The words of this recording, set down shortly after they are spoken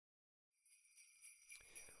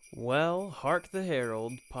Well, hark the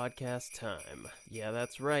herald, podcast time. Yeah,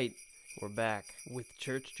 that's right. We're back with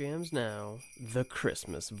Church Jams Now, the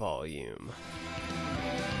Christmas volume.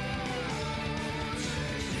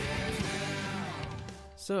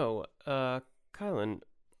 So, Kylan,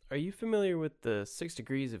 are you familiar with the 6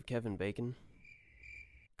 Degrees of Kevin Bacon?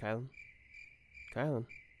 Kylan?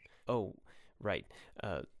 Oh, right.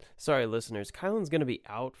 Sorry, listeners. Kylan's going to be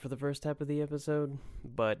out for the first half of the episode,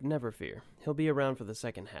 but never fear. He'll be around for the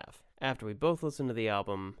second half, after we both listen to the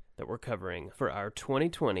album that we're covering for our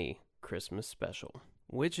 2020 Christmas special,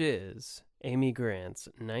 which is Amy Grant's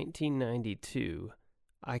 1992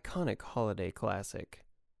 iconic holiday classic,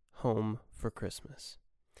 Home for Christmas.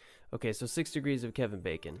 Okay, so 6 Degrees of Kevin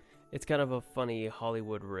Bacon. It's kind of a funny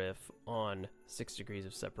Hollywood riff on 6 Degrees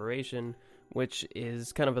of Separation, which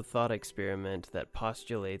is kind of a thought experiment that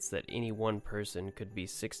postulates that any one person could be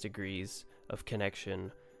 6 degrees of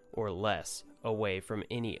connection or less away from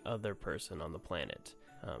any other person on the planet.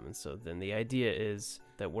 And so then the idea is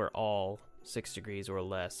that we're all 6 degrees or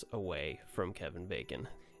less away from Kevin Bacon.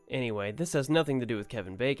 Anyway, this has nothing to do with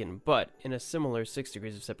Kevin Bacon, but in a similar 6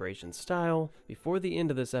 Degrees of Separation style, before the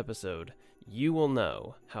end of this episode, you will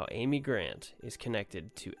know how Amy Grant is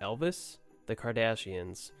connected to Elvis, the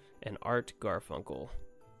Kardashians, and Art Garfunkel,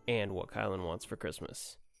 and what Kylan wants for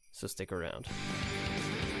Christmas. So stick around.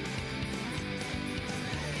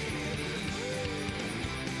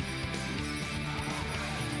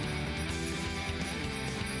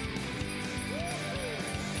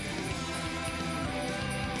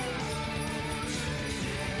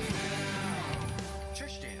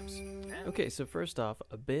 Okay, so first off,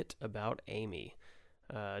 a bit about Amy.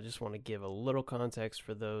 I just want to give a little context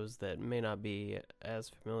for those that may not be as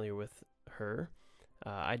familiar with her.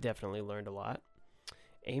 I definitely learned a lot.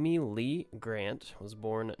 Amy Lee Grant was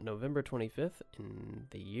born November 25th in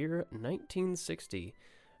the year 1960.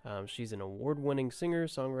 She's an award-winning singer,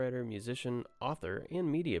 songwriter, musician, author, and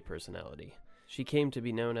media personality. She came to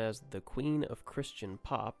be known as the Queen of Christian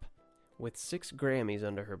Pop, with 6 Grammys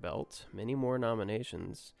under her belt, many more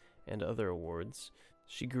nominations, and other awards.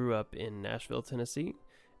 She grew up in Nashville, Tennessee,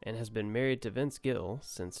 and has been married to Vince Gill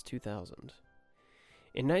since 2000.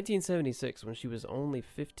 In 1976, when she was only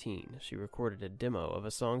 15, she recorded a demo of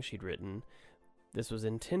a song she'd written. This was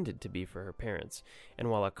intended to be for her parents,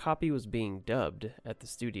 and while a copy was being dubbed at the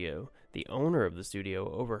studio, the owner of the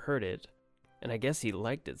studio overheard it, and I guess he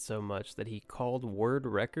liked it so much that he called Word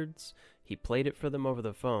Records. He played it for them over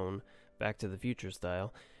the phone, Back to the Future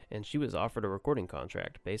style, and she was offered a recording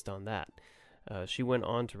contract based on that. She went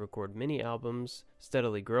on to record many albums,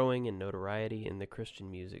 steadily growing in notoriety in the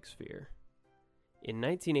Christian music sphere. In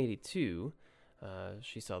 1982,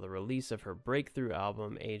 she saw the release of her breakthrough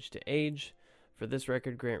album, Age to Age. For this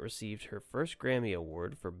record, Grant received her first Grammy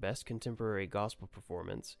Award for Best Contemporary Gospel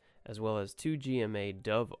Performance, as well as 2 GMA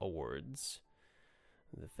Dove Awards,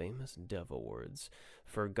 the famous Dove Awards,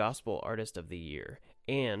 for Gospel Artist of the Year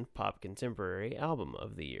and Pop Contemporary Album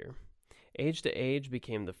of the Year. Age to Age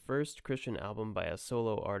became the first Christian album by a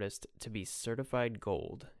solo artist to be certified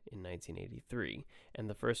gold in 1983, and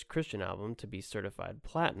the first Christian album to be certified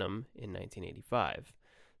platinum in 1985.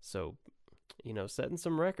 So, setting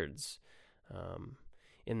some records.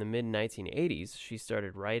 In the mid-1980s, she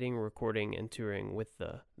started writing, recording, and touring with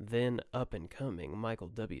the then up-and-coming Michael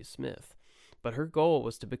W. Smith. But her goal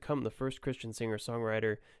was to become the first Christian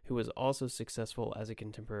singer-songwriter who was also successful as a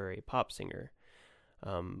contemporary pop singer,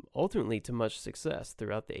 ultimately to much success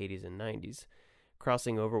throughout the 80s and 90s,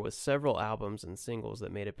 crossing over with several albums and singles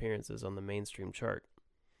that made appearances on the mainstream chart.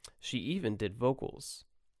 She even did vocals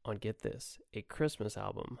on, get this, a Christmas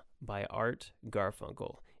album by Art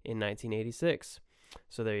Garfunkel in 1986.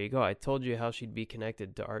 So there you go. I told you how she'd be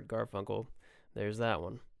connected to Art Garfunkel. There's that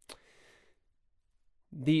one.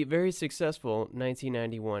 The very successful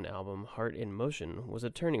 1991 album Heart in Motion was a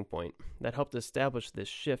turning point that helped establish this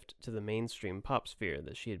shift to the mainstream pop sphere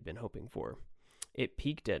that she had been hoping for. It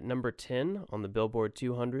peaked at number 10 on the Billboard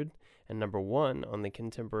 200 and number 1 on the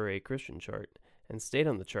Contemporary Christian chart and stayed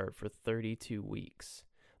on the chart for 32 weeks.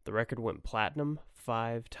 The record went platinum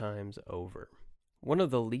 5 times over. One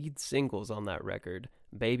of the lead singles on that record,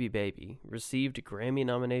 Baby Baby, received Grammy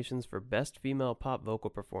nominations for Best Female Pop Vocal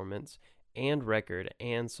Performance and Record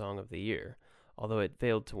and Song of the Year, although it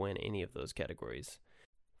failed to win any of those categories.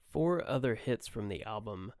 4 other hits from the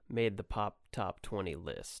album made the Pop Top 20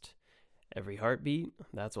 list: Every Heartbeat,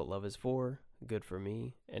 That's What Love Is For, Good For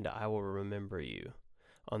Me, and I Will Remember You.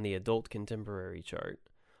 On the Adult Contemporary chart,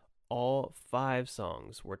 all 5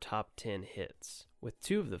 songs were top 10 hits, with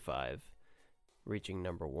 2 of the 5 reaching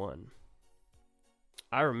number 1.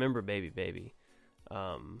 I remember Baby Baby.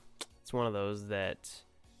 It's one of those that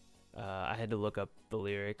I had to look up the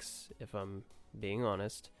lyrics, if I'm being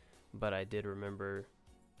honest, but I did remember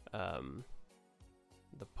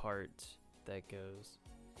the part that goes,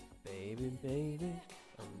 "Baby, baby,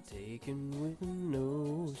 I'm taken with a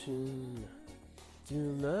notion to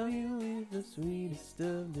love you with the sweetest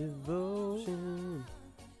of devotion."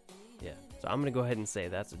 Yeah, so I'm going to go ahead and say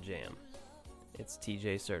that's a jam. It's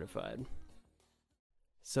TJ certified.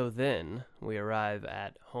 So then we arrive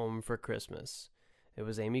at Home for Christmas. It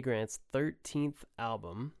was Amy Grant's 13th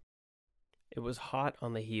album. It was hot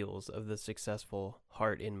on the heels of the successful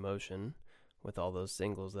Heart in Motion, with all those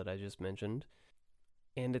singles that I just mentioned.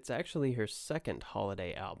 And it's actually her second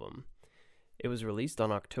holiday album. It was released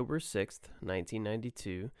on October 6th,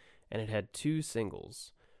 1992, and it had 2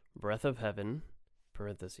 singles, Breath of Heaven,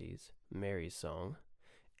 parentheses, Mary's Song,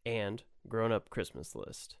 and Grown Up Christmas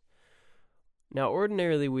List. Now,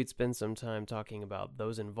 ordinarily we'd spend some time talking about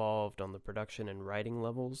those involved on the production and writing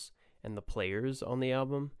levels and the players on the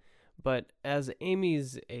album, but as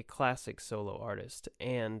Amy's a classic solo artist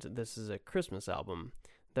and this is a Christmas album,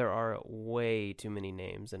 there are way too many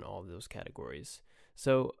names in all of those categories.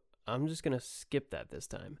 So I'm just going to skip that this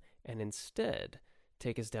time and instead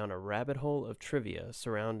take us down a rabbit hole of trivia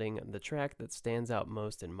surrounding the track that stands out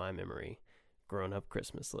most in my memory, Grown Up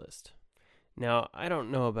Christmas List. Now, I don't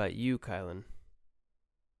know about you, Kylan.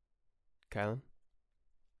 Kylan?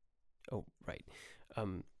 Oh, right.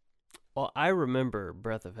 Well, I remember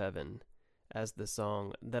Breath of Heaven as the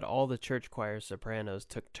song that all the church choir sopranos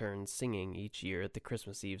took turns singing each year at the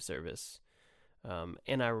Christmas Eve service.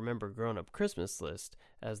 And I remember Grown Up Christmas List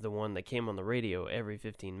as the one that came on the radio every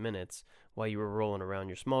 15 minutes while you were rolling around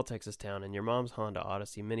your small Texas town in your mom's Honda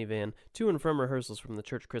Odyssey minivan to and from rehearsals from the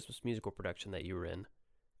church Christmas musical production that you were in.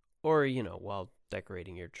 Or, while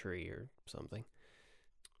decorating your tree or something.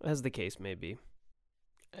 As the case may be.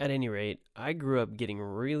 At any rate, I grew up getting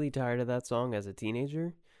really tired of that song as a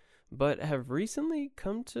teenager, but have recently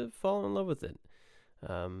come to fall in love with it.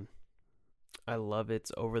 I love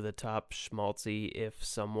its over-the-top, schmaltzy, if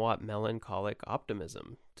somewhat melancholic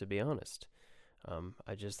optimism, to be honest.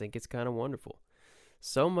 I just think it's kind of wonderful.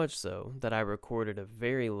 So much so that I recorded a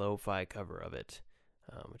very lo-fi cover of it,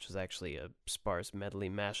 which is actually a sparse medley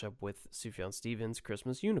mashup with Sufjan Stevens'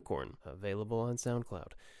 Christmas Unicorn, available on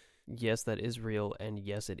SoundCloud. Yes, that is real, and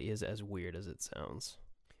yes, it is as weird as it sounds.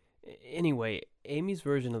 Anyway, Amy's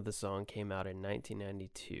version of the song came out in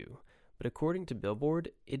 1992, but according to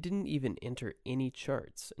Billboard, it didn't even enter any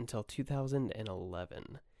charts until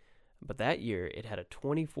 2011. But that year, it had a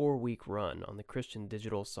 24-week run on the Christian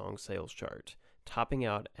Digital Song Sales Chart, topping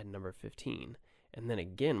out at number 15, and then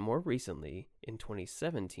again more recently in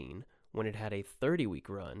 2017 when it had a 30-week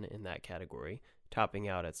run in that category, topping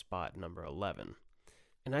out at spot number 11.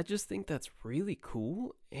 And I just think that's really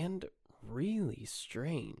cool and really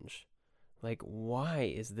strange. Like,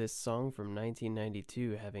 why is this song from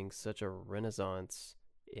 1992 having such a renaissance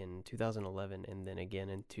in 2011 and then again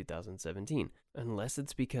in 2017? Unless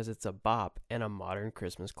it's because it's a bop and a modern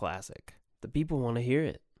Christmas classic. The people want to hear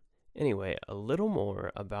it. Anyway, a little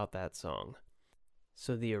more about that song.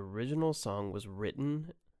 So the original song was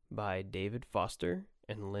written by David Foster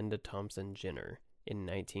and Linda Thompson Jenner in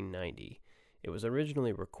 1990. It was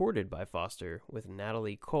originally recorded by Foster with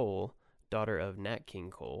Natalie Cole, daughter of Nat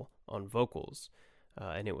King Cole, on vocals,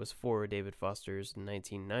 and it was for David Foster's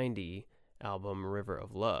 1990 album River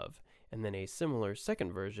of Love, and then a similar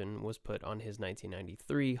second version was put on his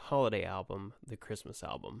 1993 holiday album, The Christmas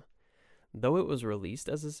Album. Though it was released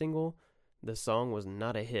as a single, the song was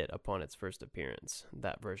not a hit upon its first appearance,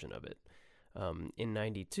 that version of it. In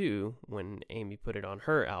 92, when Amy put it on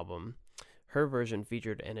her album, her version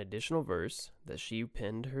featured an additional verse that she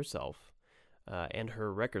penned herself, and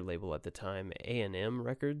her record label at the time, A&M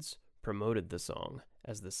Records, promoted the song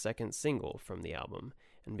as the second single from the album,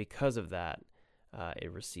 and because of that,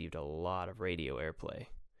 it received a lot of radio airplay.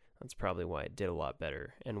 That's probably why it did a lot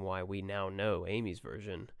better, and why we now know Amy's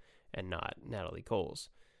version and not Natalie Cole's.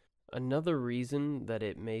 Another reason that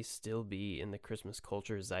it may still be in the Christmas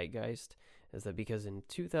culture zeitgeist is that because in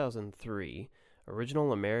 2003,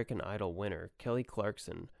 original American Idol winner Kelly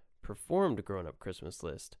Clarkson performed Grown Up Christmas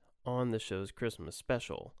List on the show's Christmas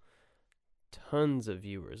special. Tons of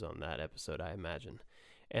viewers on that episode, I imagine.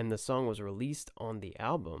 And the song was released on the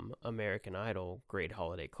album American Idol Great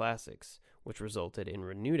Holiday Classics, which resulted in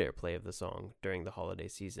renewed airplay of the song during the holiday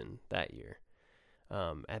season that year.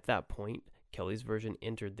 At that point, Kelly's version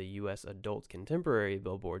entered the U.S. Adult Contemporary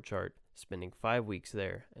Billboard chart, spending 5 weeks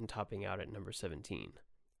there and topping out at number 17.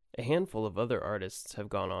 A handful of other artists have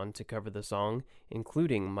gone on to cover the song,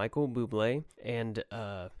 including Michael Bublé and,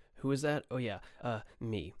 who is that? Oh yeah,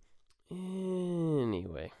 me.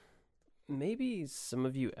 Anyway, maybe some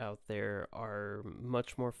of you out there are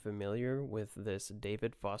much more familiar with this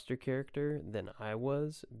David Foster character than I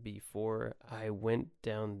was before I went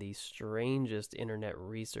down the strangest internet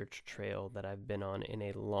research trail that I've been on in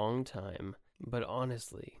a long time. But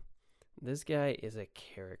honestly, this guy is a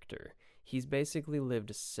character. He's basically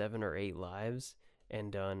lived 7 or 8 lives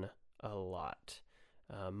and done a lot.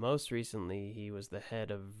 Most recently, he was the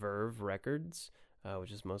head of Verve Records,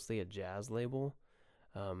 which is mostly a jazz label,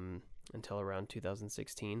 until around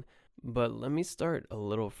 2016. But let me start a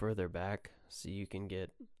little further back so you can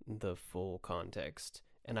get the full context.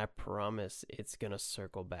 And I promise it's going to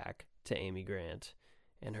circle back to Amy Grant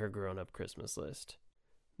and her grown-up Christmas list.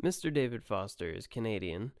 Mr. David Foster is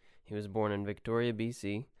Canadian. He was born in Victoria,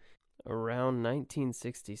 BC. Around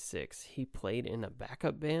 1966, he played in a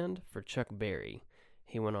backup band for Chuck Berry.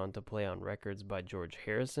 He went on to play on records by George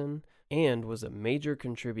Harrison and was a major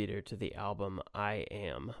contributor to the album I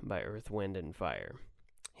Am by Earth, Wind & Fire.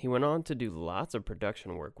 He went on to do lots of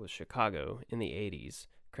production work with Chicago in the 80s,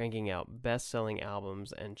 cranking out best-selling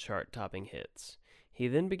albums and chart-topping hits. He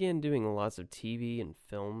then began doing lots of TV and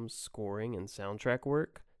film scoring and soundtrack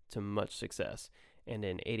work to much success, and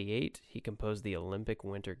in 88 he composed the Olympic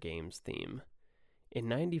Winter Games theme. In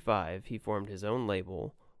 95 he formed his own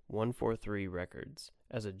label, 143 Records,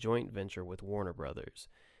 as a joint venture with Warner Brothers.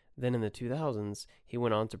 Then in the 2000s he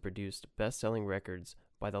went on to produce best-selling records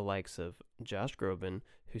by the likes of Josh Groban,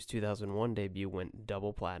 whose 2001 debut went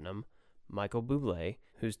double platinum, Michael Bublé,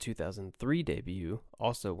 whose 2003 debut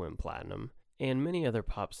also went platinum, and many other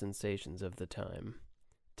pop sensations of the time.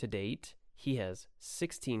 To date, he has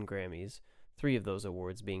 16 Grammys, 3 of those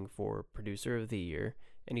awards being for Producer of the Year,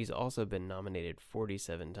 and he's also been nominated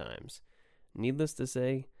 47 times. Needless to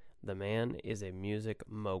say, the man is a music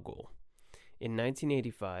mogul. In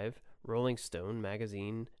 1985, Rolling Stone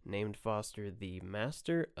magazine named Foster the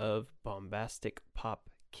master of bombastic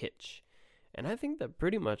pop kitsch, and I think that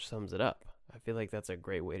pretty much sums it up. I feel like that's a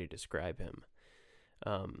great way to describe him.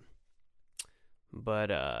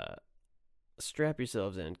 But strap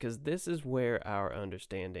yourselves in, because this is where our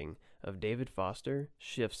understanding of David Foster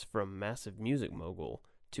shifts from massive music mogul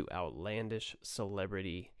to outlandish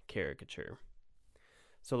celebrity caricature.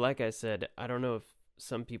 So like I said, I don't know if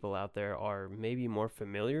some people out there are maybe more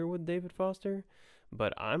familiar with David Foster,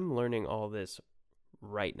 but I'm learning all this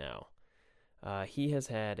right now. He has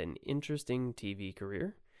had an interesting TV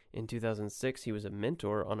career. In 2006, he was a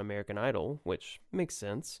mentor on American Idol, which makes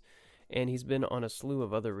sense, and he's been on a slew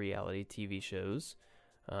of other reality TV shows,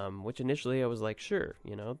 which initially I was like, sure,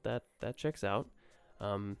 that checks out.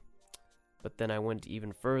 But then I went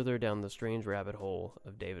even further down the strange rabbit hole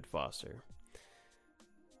of David Foster.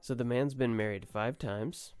 So the man's been married 5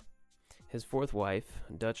 times. His 4th wife,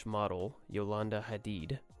 Dutch model Yolanda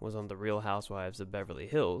Hadid, was on The Real Housewives of Beverly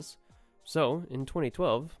Hills. So, in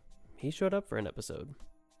 2012, he showed up for an episode.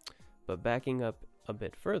 But backing up a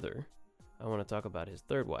bit further, I want to talk about his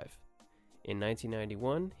 3rd wife. In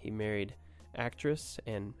 1991, he married actress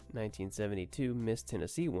and 1972 Miss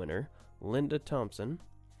Tennessee winner Linda Thompson.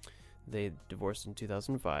 They divorced in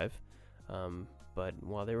 2005, but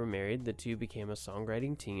while they were married, the two became a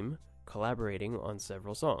songwriting team, collaborating on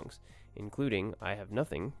several songs, including I Have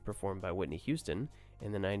Nothing, performed by Whitney Houston,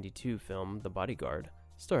 in the 92 film The Bodyguard,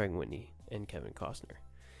 starring Whitney and Kevin Costner.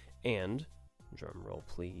 And, drumroll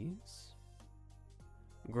please,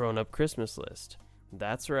 Grown Up Christmas List.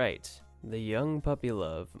 That's right, the young puppy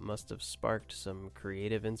love must have sparked some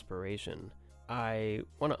creative inspiration. I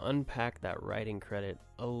want to unpack that writing credit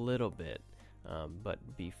a little bit, but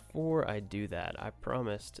before I do that, I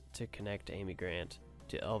promised to connect Amy Grant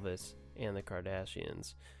to Elvis and the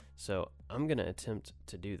Kardashians, so I'm going to attempt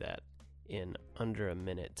to do that in under a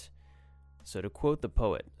minute. So to quote the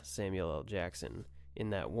poet Samuel L. Jackson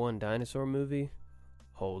in that one dinosaur movie,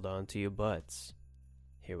 hold on to your butts.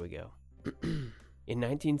 Here we go. In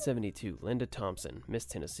 1972, Linda Thompson, Miss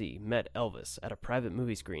Tennessee, met Elvis at a private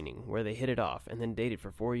movie screening where they hit it off and then dated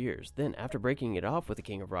for 4 years. Then, after breaking it off with the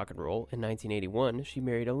king of rock and roll, in 1981, she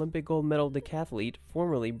married Olympic gold medal decathlete,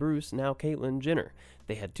 formerly Bruce, now Caitlyn Jenner.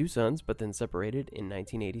 They had 2 sons, but then separated in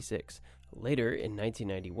 1986. Later, in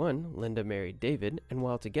 1991, Linda married David, and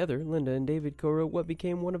while together, Linda and David co-wrote what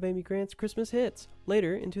became one of Amy Grant's Christmas hits.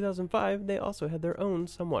 Later, in 2005, they also had their own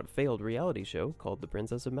somewhat failed reality show called The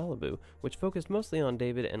Princess of Malibu, which focused mostly on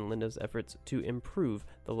David and Linda's efforts to improve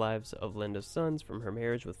the lives of Linda's sons from her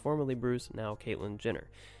marriage with formerly Bruce, now Caitlyn Jenner.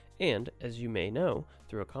 And, as you may know,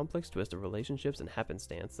 through a complex twist of relationships and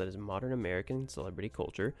happenstance that is modern American celebrity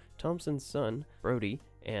culture, Thompson's son, Brody,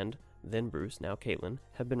 and then Bruce, now Caitlyn,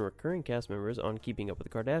 have been recurring cast members on Keeping Up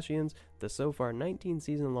with the Kardashians, the so far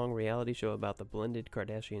 19-season-long reality show about the blended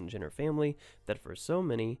Kardashian-Jenner family that for so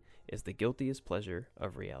many is the guiltiest pleasure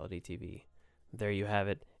of reality TV. There you have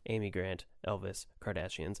it, Amy Grant, Elvis,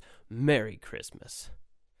 Kardashians. Merry Christmas.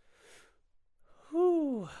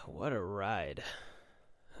 Whew, what a ride.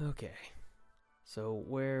 Okay, so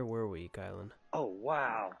where were we, Kylan? Oh,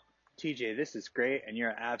 wow. TJ, this is great, and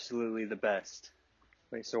you're absolutely the best.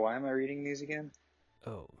 Wait, so why am I reading these again?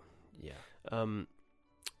 Oh, yeah.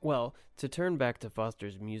 Well, to turn back to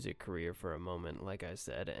Foster's music career for a moment, like I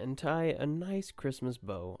said, and tie a nice Christmas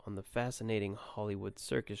bow on the fascinating Hollywood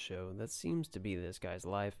circus show that seems to be this guy's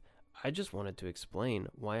life, I just wanted to explain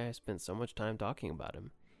why I spent so much time talking about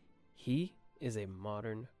him. He is a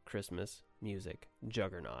modern Christmas music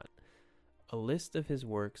juggernaut. A list of his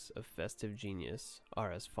works of festive genius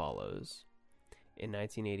are as follows. In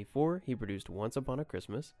 1984, he produced Once Upon a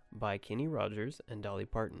Christmas by Kenny Rogers and Dolly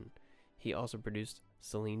Parton. He also produced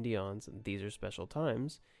Celine Dion's These Are Special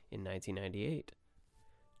Times in 1998.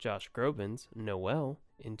 Josh Groban's Noel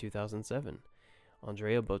in 2007.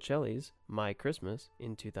 Andrea Bocelli's My Christmas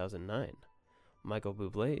in 2009. Michael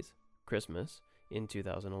Bublé's Christmas in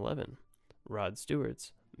 2011. Rod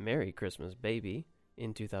Stewart's Merry Christmas Baby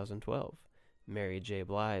in 2012. Mary J.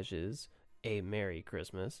 Blige's A Merry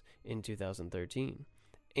Christmas in 2013.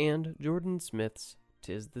 And Jordan Smith's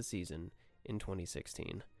 'Tis the Season in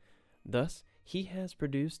 2016. Thus, he has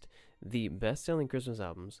produced the best-selling Christmas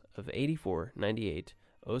albums of 84, 98,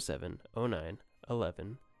 07, 09,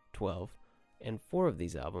 11, 12, and 4 of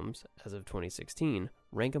these albums, as of 2016,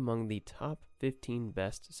 rank among the top 15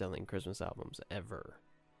 best-selling Christmas albums ever.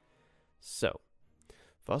 So,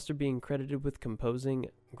 Foster being credited with composing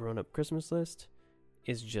Grown Up Christmas List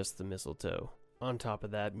is just the mistletoe on top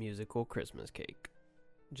of that musical Christmas cake.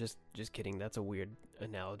 Just kidding, that's a weird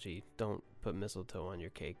analogy. Don't put mistletoe on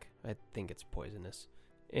your cake. I think it's poisonous.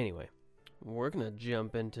 Anyway, we're gonna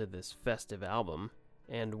jump into this festive album,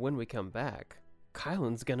 and when we come back,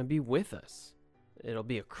 Kylan's gonna be with us. It'll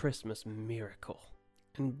be a Christmas miracle.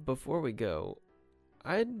 And before we go,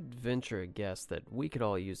 I'd venture a guess that we could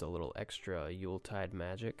all use a little extra Yuletide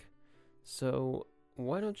magic. So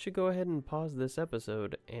why don't you go ahead and pause this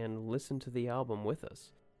episode and listen to the album with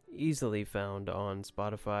us? Easily found on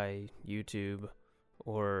Spotify, YouTube,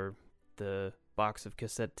 or the box of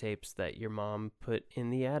cassette tapes that your mom put in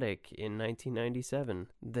the attic in 1997,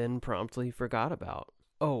 then promptly forgot about.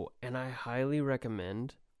 Oh, and I highly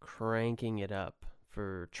recommend cranking it up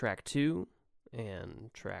for track 2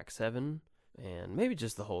 and track 7, and maybe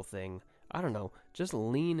just the whole thing. I don't know, just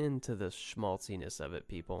lean into the schmaltziness of it,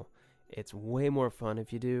 people. It's way more fun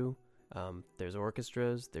if you do. There's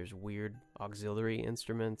orchestras, there's weird auxiliary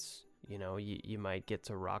instruments. You know, you might get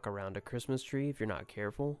to rock around a Christmas tree if you're not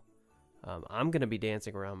careful. I'm going to be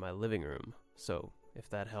dancing around my living room, so if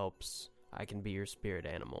that helps, I can be your spirit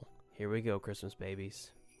animal. Here we go, Christmas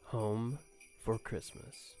babies. Home for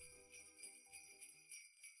Christmas.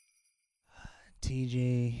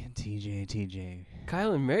 TJ.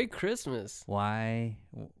 Kylan, Merry Christmas. Why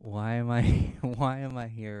am I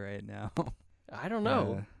here right now? I don't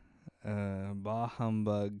know. Bah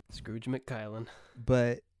humbug. Scrooge McKylan.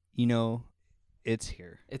 But, you know, it's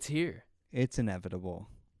here. It's here. It's inevitable.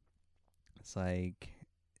 It's like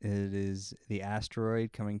it is the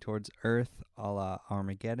asteroid coming towards Earth, a la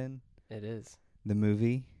Armageddon. It is. The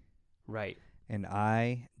movie. Right. And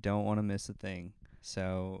I don't want to miss a thing.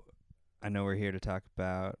 So I know we're here to talk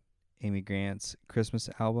about Amy Grant's Christmas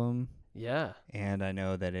album. Yeah. And I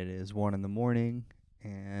know that it is 1 a.m,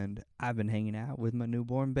 and I've been hanging out with my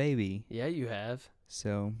newborn baby. Yeah, you have.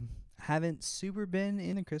 So I haven't super been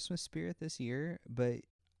in the Christmas spirit this year, but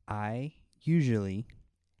I usually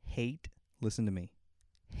listen to me,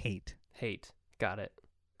 hate Got it.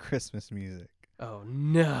 Christmas music. Oh,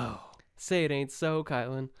 no. Say it ain't so,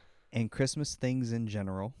 Kylan. And Christmas things in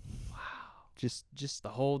general. Wow. Just The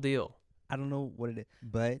whole deal. I don't know what it is,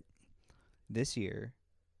 but this year,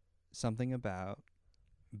 something about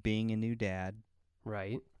being a new dad,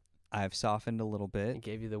 Right. I've softened a little bit. It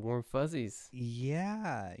gave you the warm fuzzies.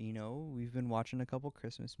 Yeah, you know, we've been watching a couple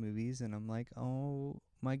Christmas movies, and I'm like, oh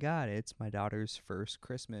my God, it's my daughter's first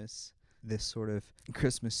Christmas. This sort of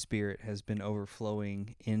Christmas spirit has been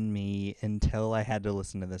overflowing in me until I had to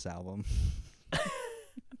listen to this album.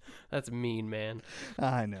 That's mean, man.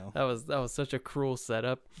 I know. That was such a cruel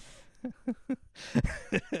setup.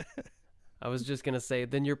 I was just going to say,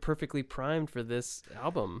 then you're perfectly primed for this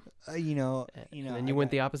album. You know, And then you went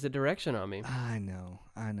the opposite direction on me. I know.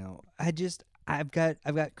 I've got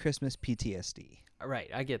Christmas PTSD. Right,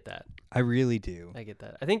 I get that. I really do. I get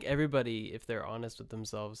that. I think everybody, if they're honest with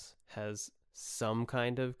themselves, has some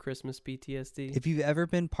kind of Christmas PTSD. If you've ever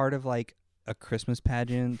been part of like a Christmas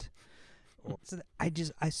pageant,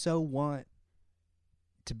 I so want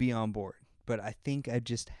to be on board, but I think I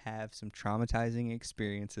just have some traumatizing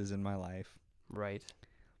experiences in my life. Right.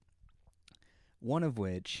 One of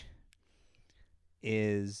which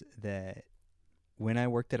is that when I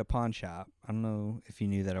worked at a pawn shop, I don't know if you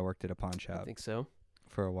knew that I worked at a pawn I shop think so.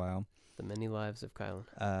 for a while. The Many Lives of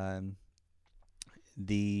Kylan.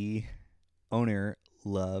 The owner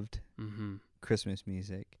loved Mm-hmm. Christmas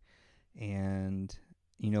music, and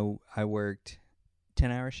I worked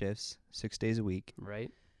 10-hour shifts 6 days a week,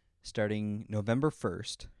 Right. starting November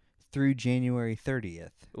 1st through January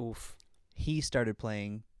 30th. Oof. He started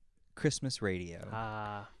playing Christmas radio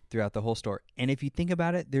Ah. throughout the whole store. And if you think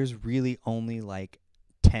about it, there's really only like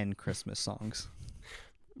 10 Christmas songs.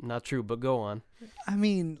 Not true, but go on. I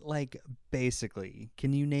mean, like, basically,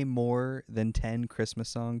 can you name more than 10 Christmas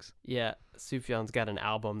songs? Yeah, Sufjan's got an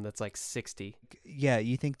album that's like 60. Yeah,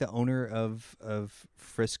 you think the owner of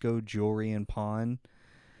Frisco Jewelry and Pawn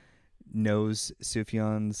knows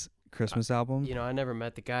Sufjan's Christmas album? I never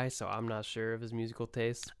met the guy, so I'm not sure of his musical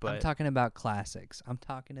tastes, but I'm talking about classics. I'm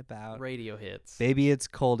talking about radio hits. Baby It's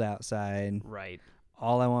Cold Outside, Right.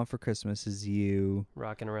 All I Want for Christmas Is You,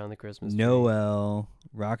 Rocking Around the Christmas Tree. Noel,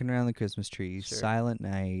 Rocking Around the Christmas Tree, Sure. Silent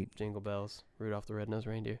Night, Jingle Bells. Rudolph the Red-Nosed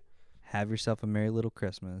Reindeer. Have Yourself a Merry Little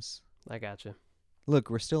Christmas. I gotcha. Look,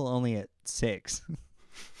 we're still only at 6.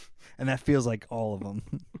 And that feels like all of them.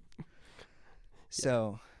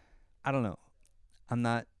 So, I don't know. I'm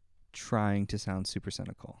not trying to sound super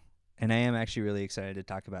cynical. And I am actually really excited to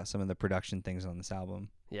talk about some of the production things on this album.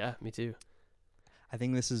 Yeah, me too. I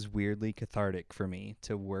think this is weirdly cathartic for me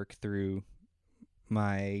to work through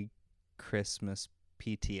my Christmas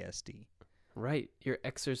PTSD. Right. You're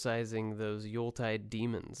exercising those Yuletide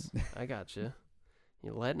demons. I gotcha.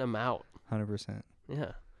 You're letting them out. 100%.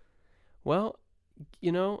 Yeah. Well,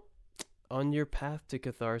 on your path to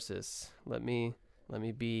catharsis, let me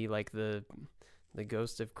be like the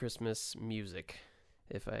ghost of Christmas music,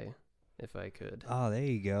 if I could. Oh, there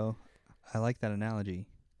you go. I like that analogy.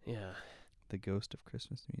 Yeah. The ghost of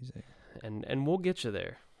Christmas music. And we'll get you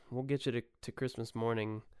there. We'll get you to Christmas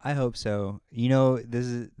morning. I hope so. This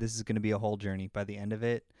is going to be a whole journey. By the end of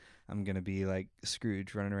it, I'm going to be like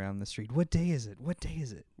Scrooge running around the street. What day is it? What day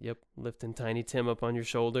is it? Yep, lifting Tiny Tim up on your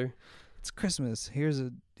shoulder. It's Christmas. Here's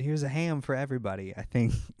a ham for everybody, I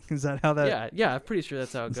think. Is that how that Yeah, I'm pretty sure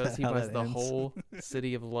that's how it Is goes. that He how buys that the ends? whole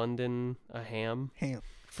city of London a ham. ham?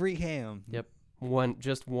 Free ham. Yep.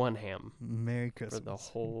 Just one ham Merry Christmas. for the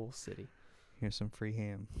whole city. Here's some free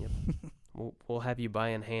ham. We'll have you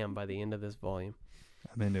buying ham by the end of this volume.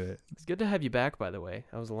 I'm into it. It's good to have you back, by the way.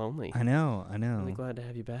 I was lonely. I know. Really glad to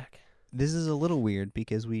have you back. This is a little weird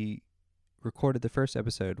because we recorded the first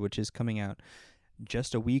episode, which is coming out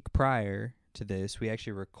just a week prior to this. We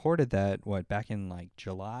actually recorded that, back in like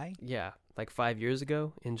July? Yeah, like 5 years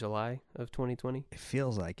ago in July of 2020. It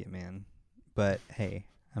feels like it, man. But hey,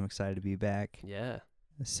 I'm excited to be back. Yeah,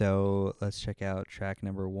 So let's check out track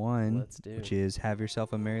number 1, let's do. which is Have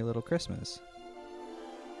Yourself a Merry Little Christmas.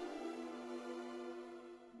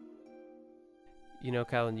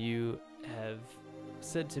 Kylan, you have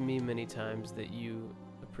said to me many times that you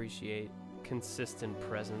appreciate consistent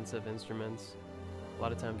presence of instruments. A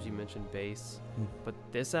lot of times you mention bass, but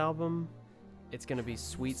this album, it's going to be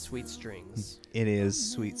sweet, sweet strings, It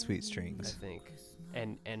is sweet, sweet I strings. think.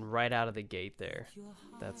 And right out of the gate there,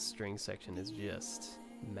 that string section is just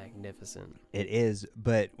magnificent. It is,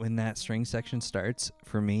 but when that string section starts,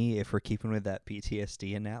 for me, if we're keeping with that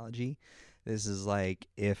PTSD analogy, this is like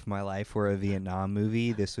if my life were a Vietnam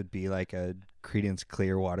movie, this would be like a Creedence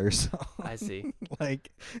Clearwater song. I see.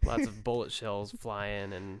 Like Lots of bullet shells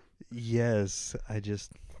flying and yes,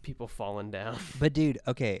 people falling down. But dude,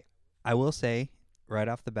 okay, I will say right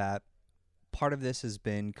off the bat, part of this has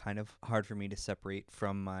been kind of hard for me to separate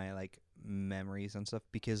from my like memories and stuff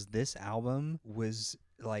because this album was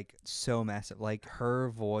like so massive. Like her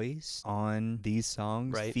voice on these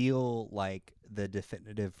songs Right. feel like the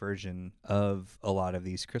definitive version of a lot of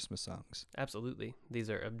these Christmas songs. Absolutely. These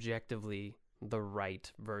are objectively the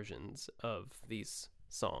right versions of these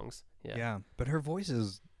songs. Yeah. But her voice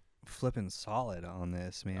is flipping solid on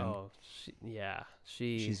this, man. Oh,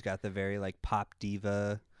 She's got the very like pop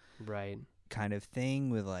diva right. kind of thing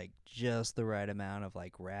with like just the right amount of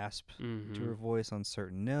like rasp Mm-hmm. to her voice on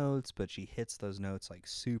certain notes, but she hits those notes like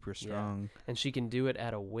super strong. And she can do it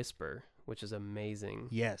at a whisper, which is amazing.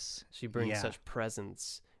 Yes. She brings Yeah. such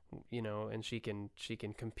presence and she can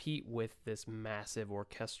compete with this massive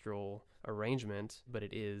orchestral arrangement, but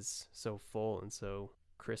it is so full and so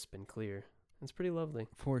crisp and clear. It's pretty lovely.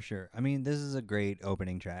 For sure. I mean, this is a great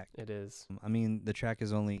opening track. It is. I mean, the track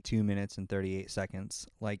is only 2 minutes and 38 seconds.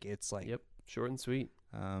 Like, it's like, Yep, short and sweet.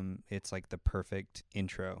 it's like the perfect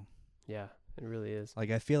intro. Yeah, it really is.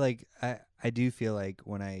 Like, I feel like, I do feel like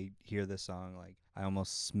when I hear this song, like, I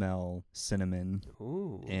almost smell cinnamon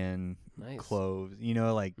Ooh, and nice. cloves. You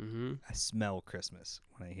know, like, Mm-hmm. I smell Christmas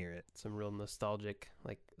when I hear it. Some real nostalgic,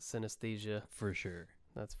 like synesthesia. For sure.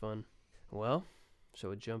 That's fun. Well, shall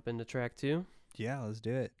we jump into track 2? Yeah, let's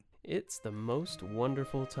do it. It's the most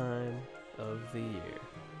wonderful time of the year.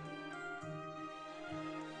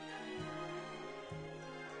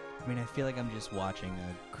 I mean, I feel like I'm just watching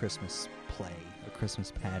a Christmas play, a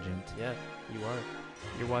Christmas pageant. Yeah, you are.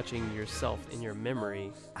 You're watching yourself in your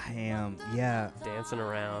memory I am, yeah, dancing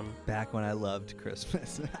around, back when I loved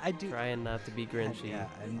Christmas. I do. trying not to be grinchy. Yeah,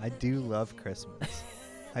 I do love Christmas.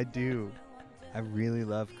 I do. I really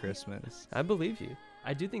love Christmas. I believe you.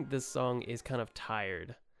 I do think this song is kind of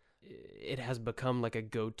tired. It has become like a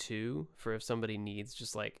go-to for if somebody needs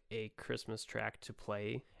just like a Christmas track to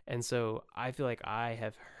play. And so I feel like I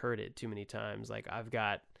have heard it too many times. Like I've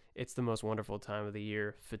got It's the Most Wonderful Time of the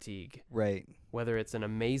Year fatigue. Right. Whether it's an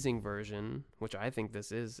amazing version, which I think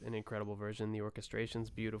this is an incredible version. The orchestration's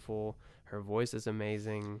beautiful. Her voice is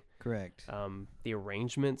amazing. Correct. The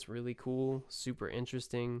arrangement's really cool, super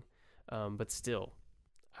interesting. But still,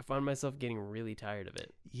 I find myself getting really tired of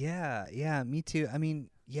it. Yeah, me too. I mean,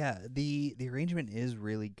 yeah, the arrangement is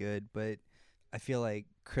really good, but I feel like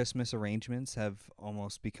Christmas arrangements have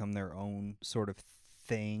almost become their own sort of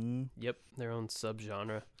thing. Yep, their own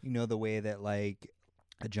subgenre. You know, the way that like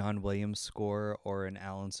a John Williams score or an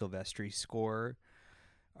Alan Silvestri score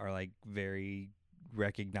are like very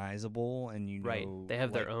recognizable, and you know, Right, they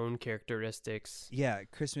have their like, own characteristics. Yeah,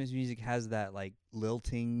 Christmas music has that like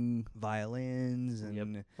lilting violins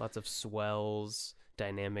and Yep, lots of swells,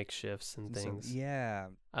 dynamic shifts and so, things. yeah.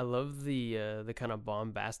 I love the kind of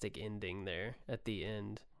bombastic ending there at the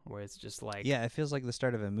end, where it's just like, Yeah, it feels like the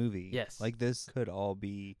start of a movie. Yes. Like this could all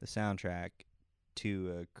be the soundtrack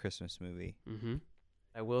to a Christmas movie. Mm-hmm.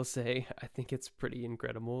 I will say, I think it's pretty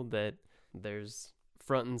incredible that there's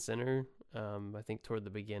front and center, I think toward the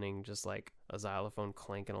beginning, just like a xylophone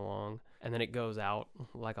clanking along. And then it goes out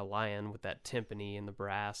like a lion with that timpani and the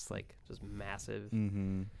brass, like just massive.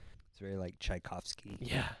 Mm-hmm. It's very like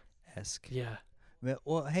Tchaikovsky-esque. Yeah.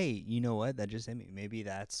 Well, hey, you know what? That just hit me. Maybe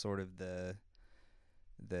that's sort of the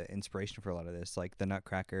inspiration for a lot of this, like the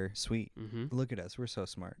Nutcracker suite. Mm-hmm. Look at us. We're so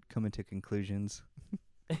smart. Coming to conclusions.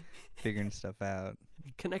 Figuring stuff out.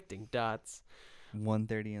 Connecting dots.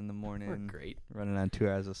 1:30 in the We're morning. great. Running on 2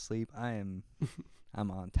 hours of sleep. I'm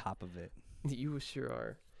on top of it. You sure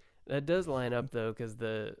are. That does line up though, because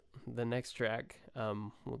the next track,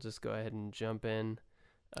 we'll just go ahead and jump in.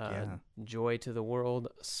 Yeah. Joy to the World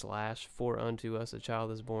 / For Unto Us a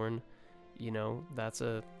Child is Born. You know, that's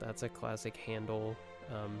a classic Handel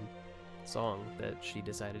song that she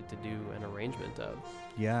decided to do an arrangement of.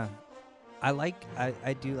 Yeah. I like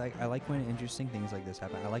when interesting things like this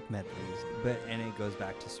happen. I like medleys, and it goes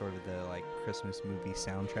back to sort of the like Christmas movie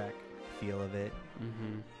soundtrack feel of it.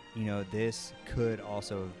 Mm-hmm. You know, this could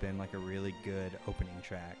also have been like a really good opening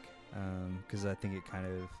track, because I think it kind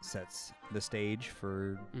of sets the stage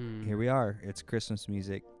for here we are. It's Christmas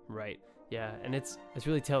music. Right. Yeah, and it's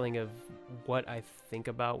really telling of what I think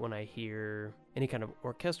about when I hear any kind of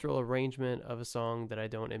orchestral arrangement of a song that I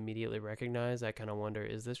don't immediately recognize. I kind of wonder,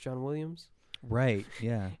 is this John Williams? Right.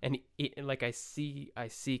 Yeah. And like I see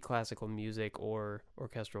classical music or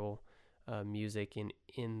orchestral music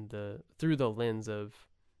through the lens of,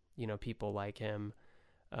 you know, people like him,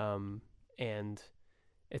 and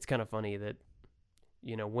it's kind of funny that,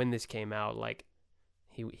 you know, when this came out, like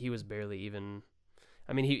he was barely even.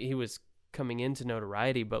 I mean, he was coming into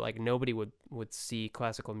notoriety, but like nobody would see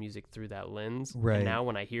classical music through that lens. Right. And now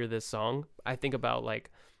when I hear this song, I think about like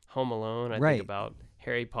Home Alone. I Right. think about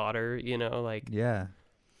Harry Potter, you know, like. Yeah.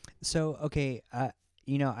 So, okay,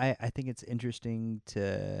 you know, I think it's interesting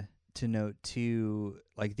to note too,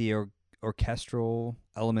 like the orchestral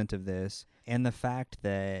element of this, and the fact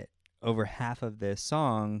that over half of this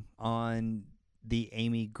song on the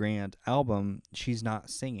Amy Grant album, she's not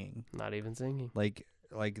singing. Not even singing. Like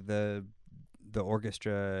the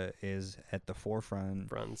orchestra is at the forefront,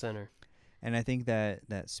 Front and center. and I think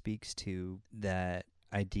that speaks to that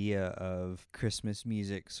idea of Christmas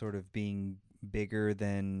music sort of being bigger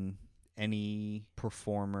than any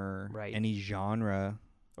performer, Right. any genre.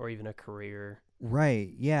 Or even a career.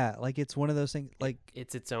 Right. Yeah. Like it's one of those things, like,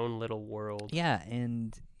 It's its own little world. yeah.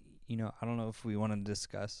 And, I don't know if we want to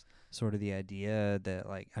discuss sort of the idea that,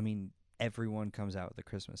 like, I mean, everyone comes out with a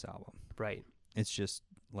Christmas album. Right. It's just,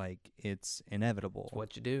 like, it's inevitable. It's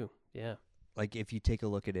what you do. Yeah. Like, if you take a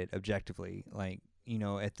look at it objectively, like,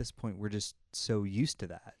 at this point, we're just so used to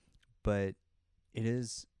that. But it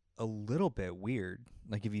is a little bit weird,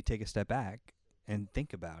 like, if you take a step back and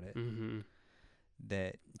think about it,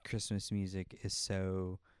 that Christmas music is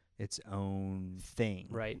so its own thing.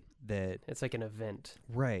 Right. That it's like an event.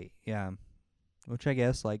 Right, yeah. Which I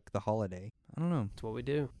guess, like, the holiday. I don't know. It's what we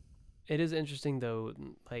do. It is interesting, though,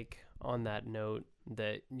 like, on that note,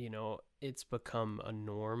 that, it's become a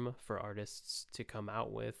norm for artists to come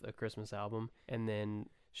out with a Christmas album, and then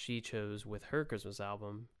she chose with her Christmas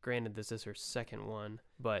album, granted this is her second one,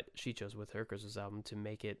 but she chose with her Christmas album to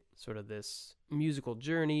make it sort of this musical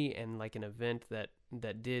journey and like an event that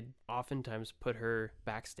did oftentimes put her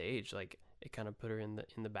backstage. Like, it kind of put her in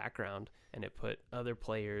the background, and it put other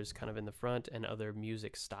players kind of in the front and other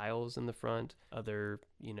music styles in the front, other,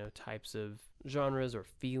 types of genres or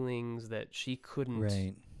feelings that she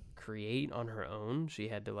couldn't create on her own. She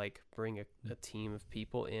had to like bring a team of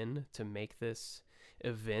people in to make this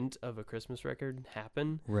event of a Christmas record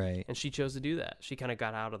happen. Right. And she chose to do that. She kind of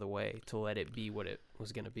got out of the way to let it be what it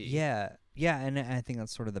was going to be. Yeah. Yeah. And I think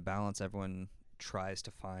that's sort of the balance everyone tries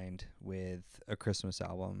to find with a Christmas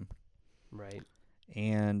album. Right.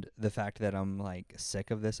 And the fact that I'm like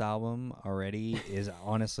sick of this album already is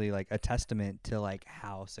honestly like a testament to like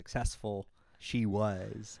how successful she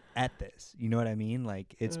was at this. You know what I mean?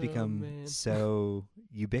 Like, it's become so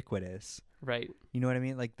ubiquitous. Right. You know what I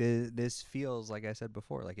mean? Like, this feels, like I said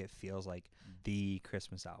before, like it feels like the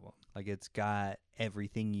Christmas album. Like, it's got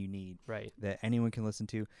everything you need. Right. That anyone can listen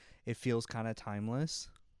to. It feels kind of timeless.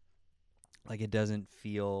 Like, it doesn't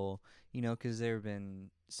feel, because there have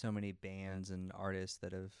been so many bands and artists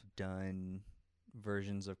that have done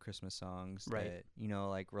versions of Christmas songs. Right. That,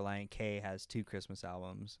 like Relient K has 2 Christmas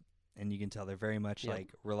albums. And you can tell they're very much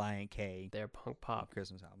like Relient K. They're punk pop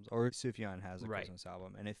Christmas albums. Or Sufjan has a Christmas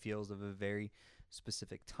album. And it feels of a very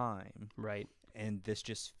specific time. Right. And this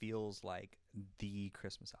just feels like the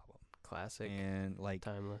Christmas album. Classic. And like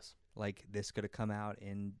timeless. Like, this could have come out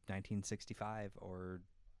in 1965 or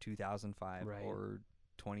 2005 or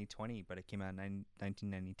 2020, but it came out in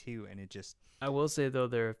 1992, and it just... I will say, though,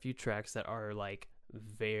 there are a few tracks that are like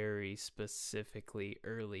very specifically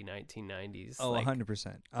early 1990s. Oh, like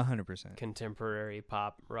 100%. Contemporary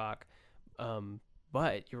pop rock.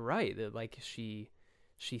 But you're right that like she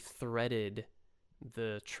threaded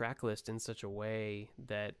the track list in such a way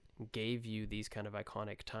that gave you these kind of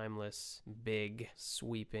iconic, timeless, big,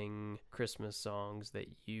 sweeping Christmas songs that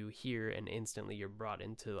you hear and instantly you're brought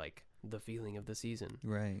into like the feeling of the season.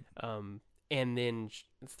 Right. And then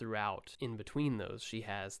throughout, in between those, she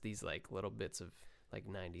has these like little bits of like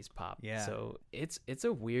 90s pop. Yeah. So it's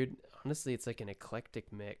a weird, honestly, it's like an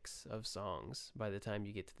eclectic mix of songs by the time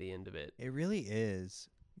you get to the end of it. It really is,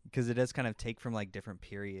 because it does kind of take from like different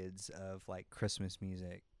periods of like Christmas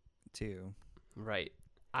music too. Right.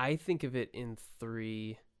 I think of it in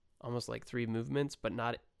almost like three movements, but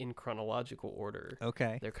not in chronological order.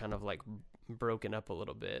 Okay. They're kind of like broken up a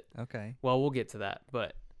little bit. Okay. Well, we'll get to that,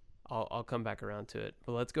 but I'll come back around to it.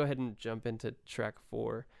 But let's go ahead and jump into track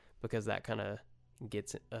 4, because that kind of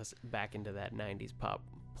gets us back into that 90s pop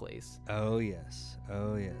place. Oh, yes.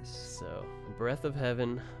 Oh, yes. So, Breath of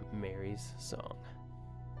Heaven, Mary's Song.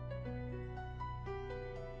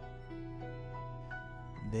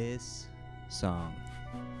 This song.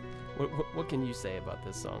 What can you say about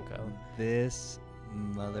this song, Kyle? This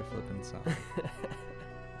mother flippin' song.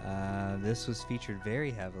 This was featured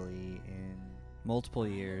very heavily in multiple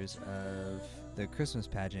years of the Christmas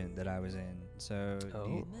pageant that I was in. So do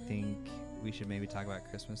you think we should maybe talk about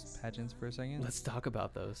Christmas pageants for a second? Let's talk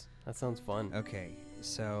about those. That sounds fun. Okay,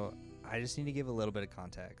 so I just need to give a little bit of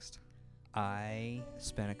context. I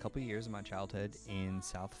spent a couple years of my childhood in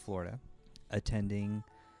South Florida attending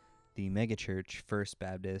the megachurch First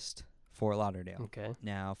Baptist Fort Lauderdale. Okay.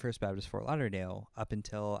 Now, First Baptist Fort Lauderdale, up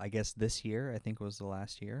until I guess this year, I think was the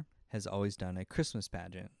last year, has always done a Christmas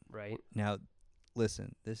pageant. Right. Now,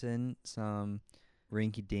 listen, this isn't some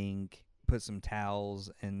rinky-dink, put some towels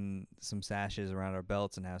and some sashes around our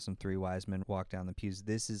belts and have some 3 wise men walk down the pews.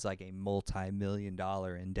 This is like a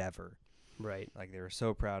multi-million-dollar endeavor. Right. Like, they were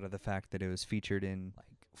so proud of the fact that it was featured in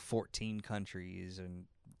like 14 countries, and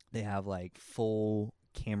they have like full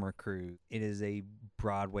camera crew. It is a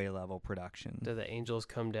Broadway level production. Do the angels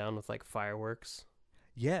come down with like fireworks?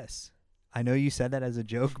 Yes. I know you said that as a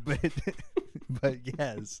joke, but but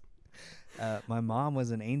yes. My mom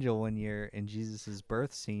was an angel one year in Jesus's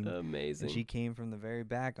birth scene. Amazing. And she came from the very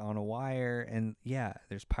back on a wire. And yeah,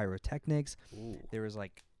 there's pyrotechnics. Ooh. There was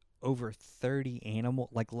like over 30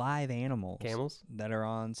 live animals. Camels? That are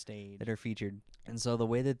on stage, that are featured. And so the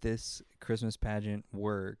way that this Christmas pageant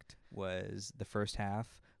worked was the first half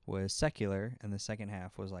was secular and the second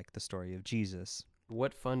half was like the story of Jesus.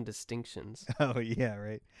 What fun distinctions. Oh, yeah,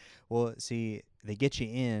 right. Well, see, they get you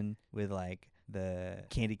in with like the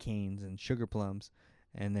candy canes and sugar plums,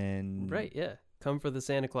 and then Right, yeah. Come for the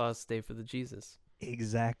Santa Claus, stay for the Jesus.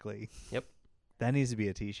 Exactly. Yep. That needs to be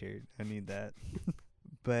a t-shirt. I need that.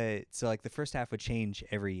 But so like the first half would change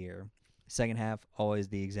every year. Second half always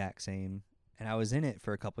the exact same. And I was in it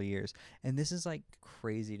for a couple years. And this is like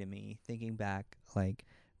crazy to me thinking back. Like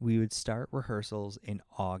we would start rehearsals in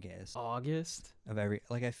August of every,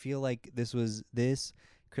 like I feel like this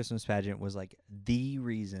Christmas pageant was like the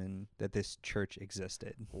reason that this church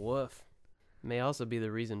existed. Woof. May also be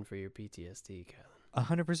the reason for your PTSD, Kylan.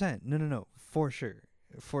 100%. No. For sure.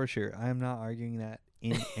 I am not arguing that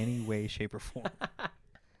in any way, shape, or form.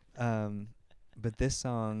 But this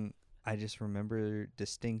song, I just remember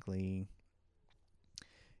distinctly.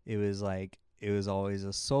 It was always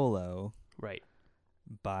a solo. Right.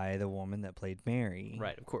 By the woman that played Mary.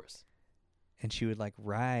 Right, of course. And she would like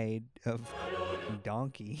ride a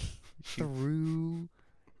donkey through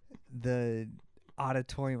the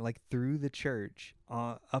auditorium, like through the church,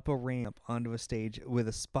 up a ramp onto a stage with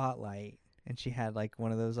a spotlight. And she had like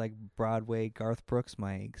one of those like Broadway Garth Brooks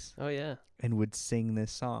mics. Oh, yeah. And would sing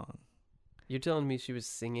this song. You're telling me she was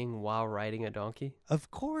singing while riding a donkey?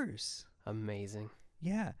 Of course. Amazing.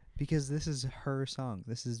 Yeah, because this is her song.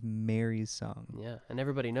 This is Mary's song. Yeah, and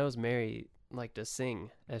everybody knows Mary liked to sing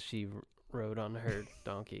as she rode on her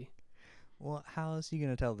donkey. Well, how else are you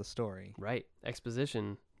going to tell the story? Right.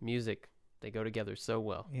 Exposition, music, they go together so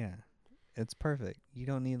well. Yeah, it's perfect. You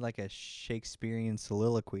don't need like a Shakespearean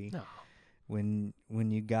soliloquy. No. When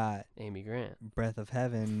you got Amy Grant. Breath of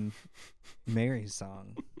Heaven, Mary's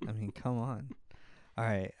song. I mean, come on. All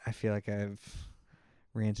right, I feel like I've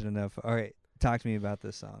ranted enough. All right. Talk to me about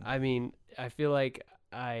this song. I mean, I feel like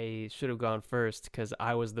I should have gone first because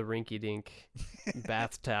I was the rinky-dink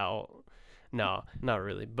bath towel. No, not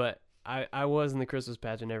really. But I was in the Christmas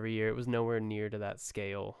pageant every year. It was nowhere near to that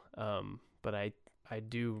scale. But I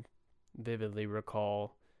do vividly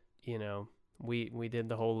recall, we did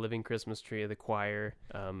the whole Living Christmas Tree of the choir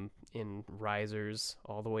in risers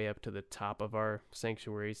all the way up to the top of our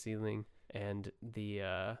sanctuary ceiling. And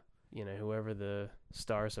the... whoever the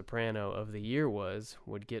star soprano of the year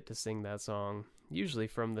would get to sing that song, usually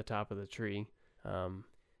from the top of the tree.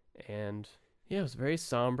 And yeah, it was very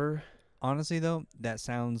somber. Honestly, though, that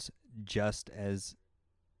sounds just as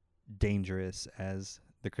dangerous as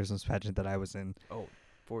the Christmas pageant that I was in. Oh,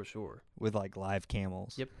 for sure. With like live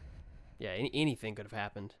camels. Yep. Yeah, anything could have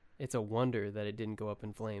happened. It's a wonder that it didn't go up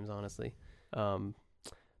in flames, honestly. But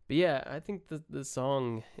yeah, I think the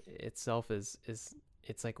song itself is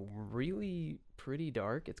it's like really pretty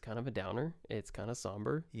dark. It's kind of a downer. It's kind of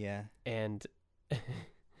somber. Yeah. And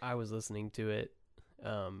I was listening to it.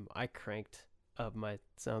 I cranked up my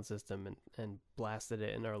sound system and blasted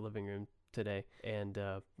it in our living room today. And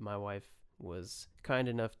my wife was kind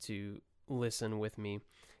enough to listen with me.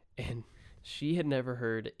 And she had never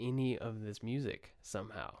heard any of this music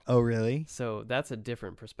somehow. Oh, really? So that's a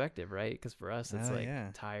different perspective, right? Because for us, it's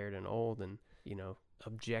tired and old and,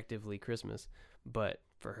 objectively Christmas. But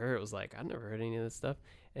for her, it was like, I've never heard any of this stuff.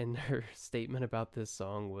 And her statement about this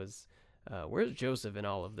song was, where's Joseph in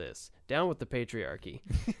all of this? Down with the patriarchy.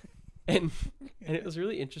 and it was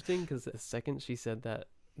really interesting because the second she said that,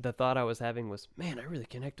 the thought I was having was, man, I really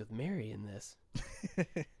connect with Mary in this.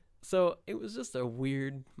 So it was just a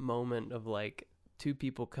weird moment of like two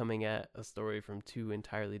people coming at a story from two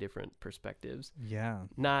entirely different perspectives. Yeah.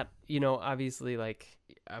 Not, obviously, like,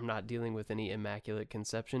 I'm not dealing with any immaculate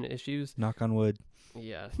conception issues. Knock on wood.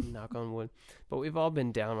 Yeah, knock on wood. But we've all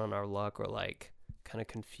been down on our luck or like kind of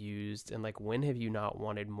confused. And like, when have you not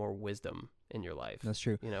wanted more wisdom in your life? That's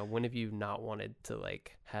true. When have you not wanted to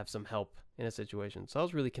like have some help in a situation? So I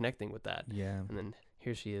was really connecting with that. Yeah. And then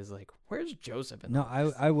here she is like, where's Joseph in No, all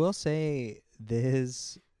this? I will say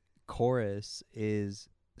this chorus is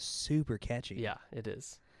super catchy. Yeah, it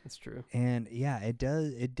is. It's true. And yeah, it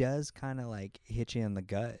does kind of like hit you in the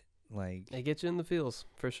gut. Like It gets you in the feels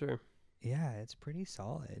for sure. Yeah, it's pretty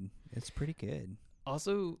solid. It's pretty good.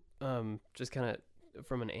 Also, just kind of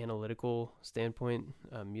from an analytical standpoint,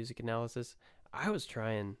 music analysis, I was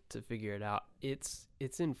trying to figure it out. It's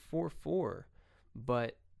in 4/4,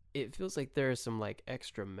 but it feels like there are some like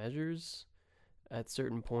extra measures at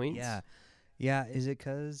certain points. Yeah. Yeah, is it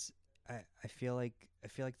 'cause I feel like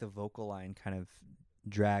the vocal line kind of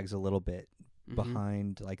drags a little bit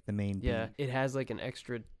behind like the main Yeah, beat. it has like an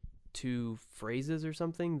extra 2 phrases or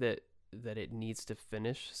something that it needs to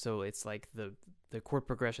finish. So it's like the chord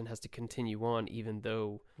progression has to continue on, even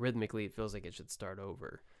though rhythmically it feels like it should start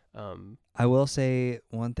over. I will say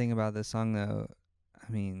one thing about this song though.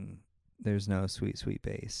 I mean, there's no sweet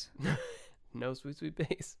bass. No sweet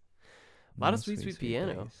bass. A lot of sweet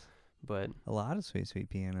piano, bass. but A lot of sweet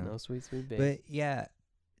piano. no sweet bass. But yeah,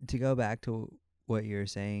 to go back to what you're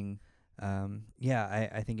saying,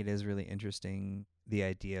 I think it is really interesting, the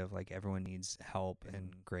idea of like everyone needs help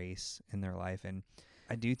and grace in their life. And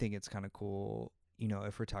I do think it's kind of cool, you know,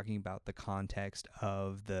 if we're talking about the context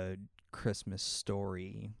of the Christmas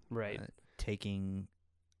story, Right. Taking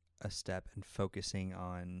a step and focusing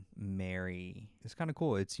on Mary. It's kind of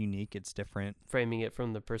cool. It's unique. It's different. Framing it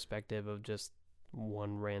from the perspective of just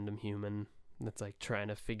one random human that's like trying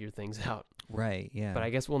to figure things out. Right, yeah. But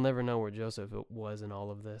I guess we'll never know where Joseph was in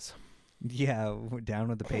all of this. Yeah, down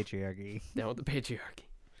with the patriarchy. Down with the patriarchy.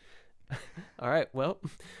 All right, well,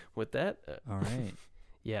 with that. All right.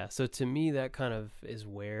 Yeah, so to me, that kind of is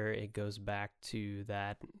where it goes back to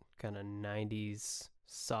that kind of 90s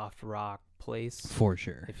soft rock place. For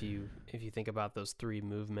sure. If you think about those 3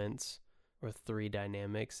 movements or 3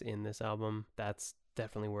 dynamics in this album, that's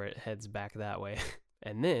definitely where it heads back that way.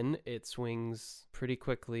 And then it swings pretty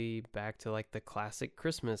quickly back to like the classic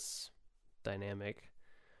Christmas dynamic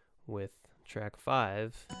with track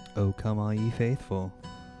 5. Oh, come all ye faithful.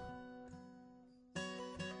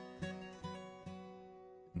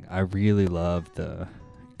 I really love the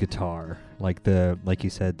guitar, like you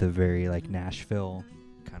said, the very like Nashville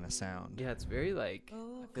kind of sound. Yeah, it's very like,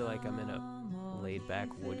 I feel like I'm in a laid back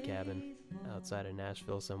wood cabin outside of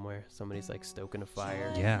Nashville somewhere. Somebody's like stoking a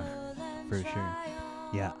fire. Yeah, for sure.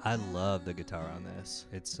 Yeah, I love the guitar on this.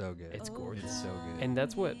 It's so good. It's gorgeous. It's so good. And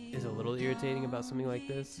that's what is a little irritating about something like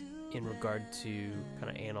this in regard to kind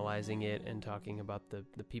of analyzing it and talking about the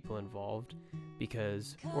people involved,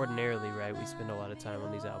 because ordinarily, right, we spend a lot of time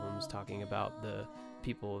on these albums talking about the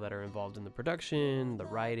people that are involved in the production, the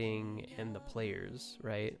writing, and the players,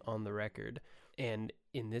 right, on the record. And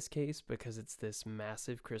in this case, because it's this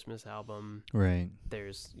massive Christmas album, right,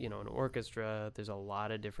 there's, you know, an orchestra, there's a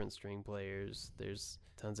lot of different string players, there's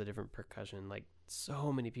tons of different percussion, like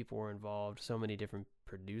so many people were involved, so many different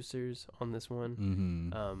producers on this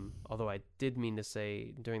one. Although I did mean to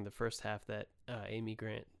say during the first half that Amy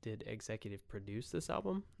Grant did executive produce this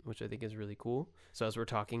album, which I think is really cool. So as we're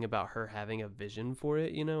talking about her having a vision for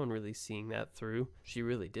it, you know, and really seeing that through, she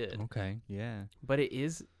really did. Okay, yeah. But it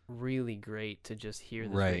is really great to just hear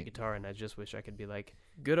this Right. great guitar, and I just wish I could be like,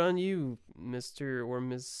 good on you, Mr. or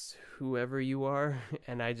Miss whoever you are,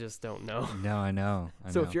 and I just don't know. No, I know.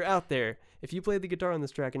 So if you're out there, if you played the guitar on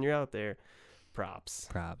this track and you're out there, props.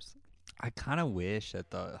 I kind of wish that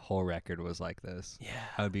the whole record was like this. Yeah.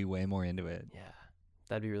 I would be way more into it. Yeah.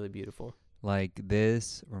 That'd be really beautiful. Like,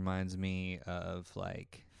 this reminds me of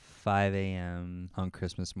like 5 a.m. on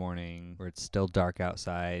Christmas morning where it's still dark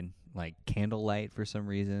outside, like candlelight for some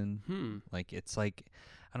reason. Like, it's like,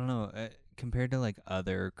 I don't know, compared to like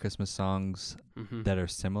other Christmas songs that are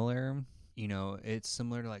similar, you know, it's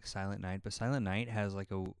similar to like Silent Night, but Silent Night has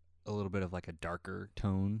like a little bit of like a darker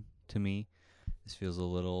tone to me. This feels a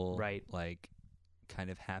little like kind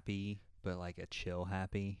of happy, but like a chill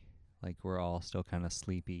happy. Like we're all still kind of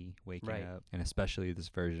sleepy waking up, and especially this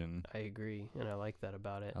version. I agree, and I like that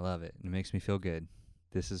about it. I love it. It makes me feel good.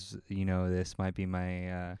 This is, you know, this might be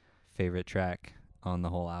my favorite track on the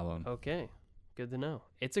whole album. Okay, good to know.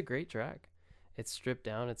 It's a great track. It's stripped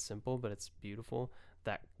down, it's simple, but it's beautiful.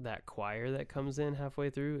 That choir that comes in halfway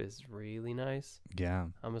through is really nice. Yeah.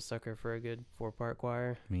 I'm a sucker for a good 4-part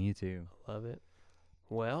choir. Me too. I love it.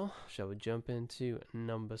 Well, shall we jump into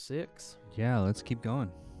number 6? Yeah, let's keep going.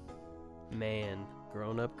 Man,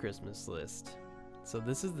 Grown Up Christmas List. So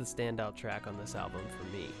this is the standout track on this album for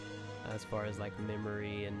me, as far as like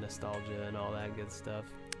memory and nostalgia and all that good stuff.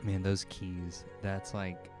 Man, those keys, that's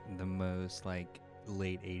like the most like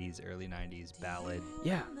late 80s, early 90s ballad.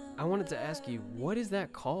 Yeah, I wanted to ask you, what is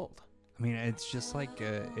that called? I mean, it's just like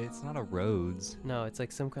it's not a Rhodes. No, it's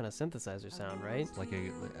like some kind of synthesizer sound, right? It's like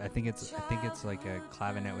I think it's like a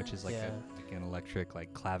clavinet, which is like like an electric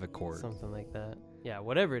like clavichord. Something like that. Yeah,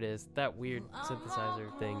 whatever it is, that weird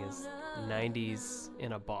synthesizer thing is 90s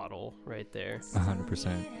in a bottle right there.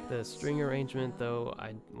 100%. The string arrangement, though,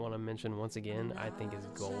 I want to mention once again, I think is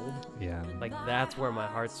gold. Yeah. Like, that's where my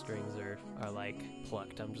heartstrings are like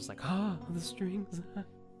plucked. I'm just like, the strings,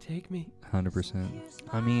 take me. 100%.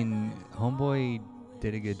 I mean, Homeboy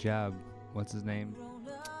did a good job. What's his name?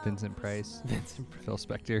 Vincent Price, Vincent Phil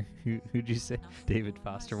Spector. Who'd you say? David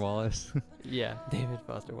Foster Wallace. Yeah, David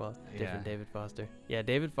Foster Wallace. Different Yeah. David Foster. Yeah,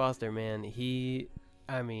 David Foster, man, he's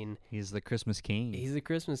He's the Christmas king. the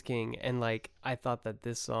Christmas king. And like, I thought that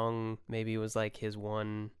this song maybe was like his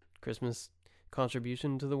one Christmas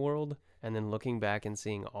contribution to the world. And then looking back and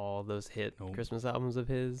seeing all those hit Nope. Christmas albums of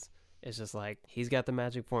his, it's just like, he's got the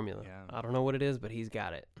magic formula. Yeah. I don't know what it is, but he's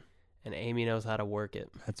got it. And Amy knows how to work it.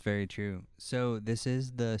 That's very true. So this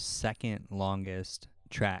is the second longest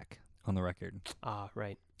track on the record. Ah,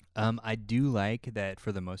 right. I do like that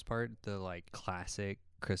for the most part, the like classic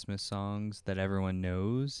Christmas songs that everyone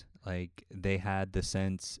knows, like they had the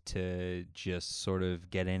sense to just sort of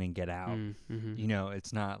get in and get out. Mm-hmm. You know,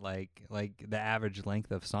 it's not like the average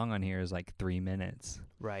length of song on here is like 3 minutes,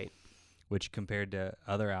 Right. which compared to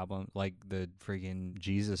other albums like the friggin'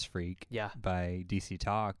 Jesus Freak Yeah, by DC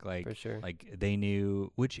Talk, like for sure. like they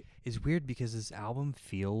knew, which is weird because this album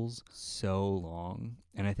feels so long,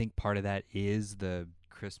 and I think part of that is the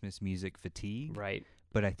Christmas music fatigue. Right.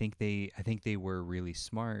 But I think they were really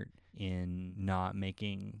smart in not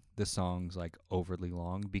making the songs like overly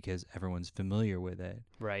long because everyone's familiar with it.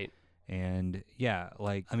 Right. And yeah,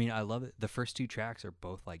 like I mean, I love it. The first 2 tracks are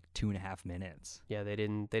both like 2.5 minutes. Yeah, they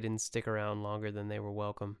didn't stick around longer than they were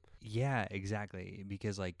welcome. Yeah, exactly.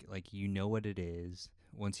 Because like you know what it is.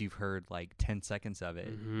 Once you've heard like 10 seconds of it,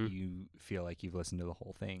 Mhm. you feel like you've listened to the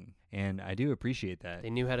whole thing. And I do appreciate that. They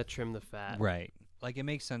knew how to trim the fat. Right. Like it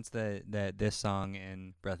makes sense that this song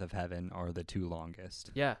and Breath of Heaven are the 2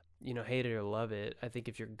 longest. Yeah, hate it or love it. I think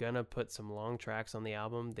if you're gonna put some long tracks on the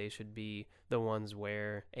album, they should be the ones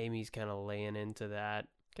where Amy's kind of laying into that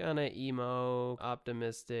kind of emo,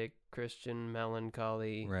 optimistic, Christian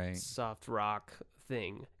melancholy, Right. soft rock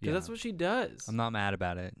thing. Because Yeah. that's what she does. I'm not mad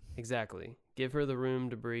about it. Exactly. Give her the room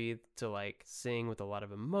to breathe, to like sing with a lot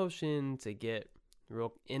of emotion, to get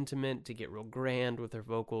real intimate, to get real grand with her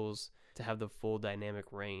vocals, to have the full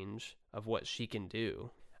dynamic range of what she can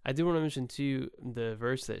do. I do want to mention too the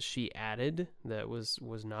verse that she added that was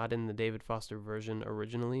not in the David Foster version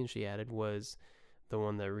originally, and she added was the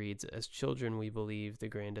one that reads, "As children we believe the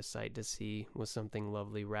grandest sight to see was something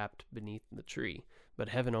lovely wrapped beneath the tree, but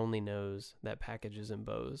heaven only knows that packages and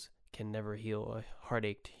bows can never heal a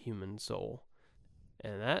heartached human soul."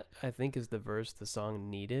 And that, I think, is the verse the song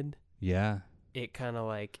needed. Yeah. It kind of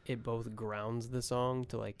like, it both grounds the song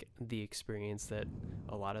to like the experience that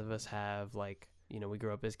a lot of us have. Like, we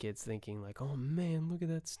grow up as kids thinking like, oh man, look at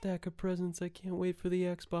that stack of presents. I can't wait for the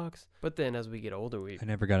Xbox. But then as we get older, I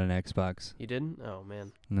never got an Xbox. You didn't? Oh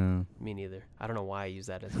man, No. me neither. I don't know why I use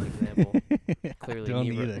that as an example. Clearly Don't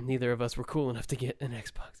either. neither of us were cool enough to get an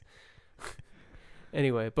Xbox.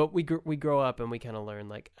 Anyway, but we grow up and we kind of learn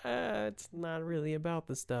like, it's not really about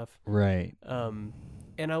the stuff. Right.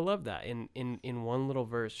 And I love that. In one little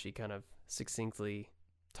verse, she kind of succinctly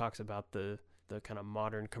talks about the kind of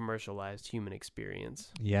modern commercialized human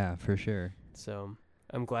experience. Yeah, for sure. So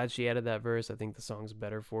I'm glad she added that verse. I think the song's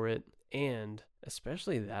better for it. And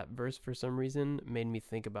especially that verse, for some reason, made me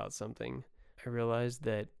think about something. I realized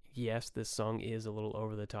that, yes, this song is a little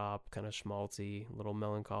over the top, kind of schmaltzy, a little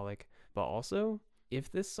melancholic, but also if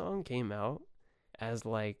this song came out as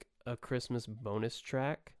like a Christmas bonus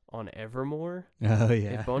track on Evermore, Oh,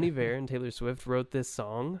 yeah. if Bon Iver and Taylor Swift wrote this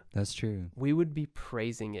song, That's true. we would be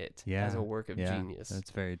praising it Yeah. as a work of Yeah, genius.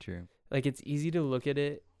 That's very true. Like, it's easy to look at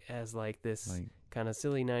it as like this Like, kind of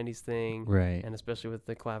silly 90s thing, right. and especially with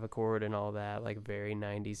the clavichord and all that, like very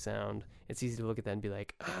 90s sound. It's easy to look at that and be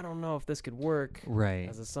like, I don't know if this could work Right.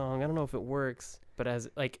 as a song. I don't know if it works. But as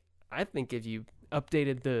like, I think if you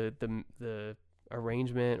updated the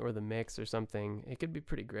arrangement or the mix or something, it could be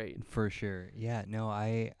pretty great. For sure. Yeah, no,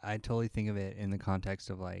 I totally think of it in the context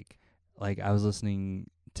of like I was listening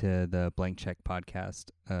to the Blank Check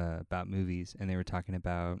podcast about movies, and they were talking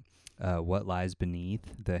about What Lies Beneath,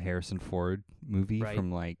 the Harrison Ford movie Right.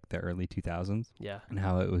 from like the early 2000s, Yeah. and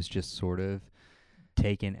how it was just sort of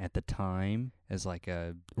taken at the time as like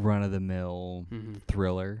a run-of-the-mill Mm-hmm.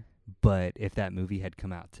 thriller. But if that movie had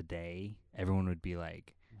come out today, everyone would be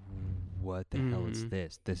like, what the hell is Mhm.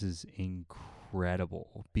 this? This is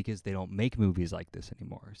incredible, because they don't make movies like this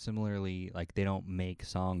anymore. Similarly, like they don't make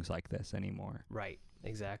songs like this anymore. Right.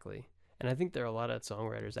 Exactly. And I think there are a lot of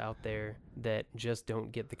songwriters out there that just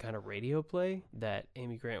don't get the kind of radio play that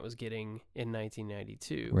Amy Grant was getting in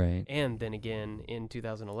 1992. Right. And then again in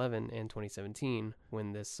 2011 and 2017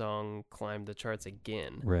 when this song climbed the charts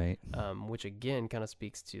again. Right. Which again kind of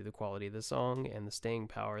speaks to the quality of the song and the staying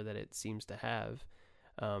power that it seems to have.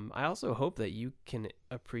 I also hope that you can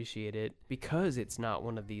appreciate it because it's not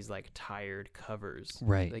one of these like tired covers.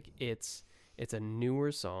 Right. Like it's It's a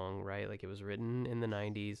newer song, right? Like it was written in the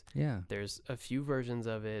 90s. Yeah. There's a few versions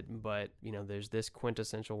of it, but there's this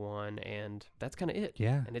quintessential one, and that's kind of it.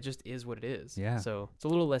 Yeah. And it just is what it is. Yeah. So it's a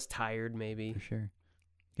little less tired, maybe. For sure.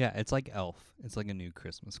 Yeah, it's like Elf. It's like a new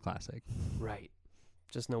Christmas classic. Right.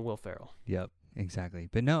 Just no Will Ferrell. Yep, exactly.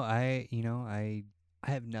 But no, I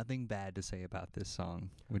have nothing bad to say about this song,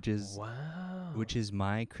 which is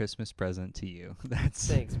my Christmas present to you. That's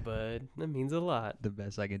Thanks, bud. That means a lot. the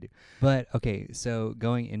best I can do. But okay, so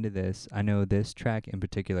going into this, I know this track in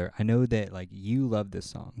particular. I know that like you love this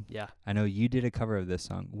song. Yeah. I know you did a cover of this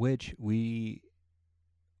song, which we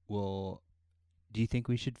will. Do you think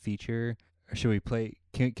we should feature, or should we play?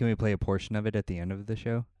 Can we play a portion of it at the end of the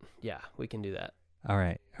show? Yeah, we can do that. All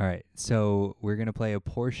right. So we're gonna play a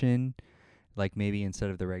portion, like maybe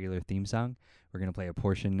instead of the regular theme song, we're gonna play a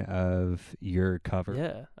portion of your cover.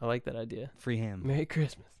 Yeah, I like that idea. Free ham. Merry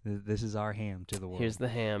Christmas. This is our ham to the world. Here's the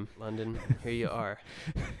ham, London. Here you are.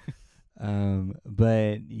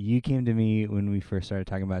 But you came to me when we first started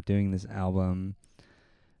talking about doing this album,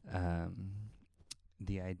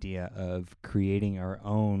 the idea of creating our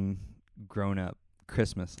own grown-up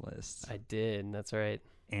Christmas lists. I did. That's right.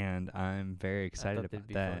 And I'm very excited they'd about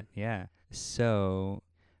be that. fun. Yeah. So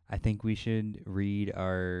I think we should read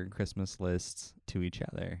our Christmas lists to each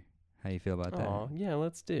other. How you feel about Oh, that? yeah,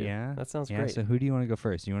 let's do. Yeah. That sounds Yeah. great. So who do you want to go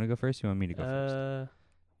first? You want to go first? You want me to go first?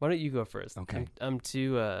 Why don't you go first? Okay. I'm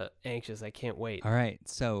too anxious. I can't wait. All right.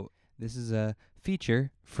 So this is a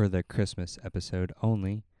feature for the Christmas episode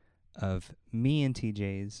only of me and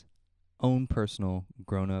TJ's own personal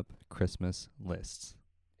grown-up Christmas lists.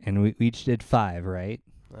 And we each did 5, right?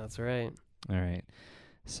 That's right. All right.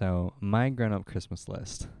 So my grown-up Christmas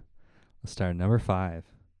list. Let's start at number 5.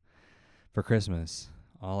 For Christmas,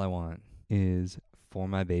 all I want is for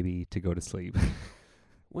my baby to go to sleep.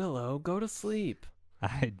 Willow, go to sleep.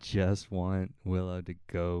 I just want Willow to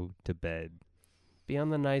go to bed. Be on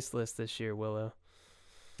the nice list this year, Willow.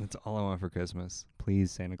 That's all I want for Christmas. Please,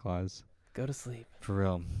 Santa Claus. Go to sleep. For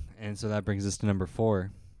real. And so that brings us to number 4.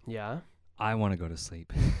 Yeah? I want to go to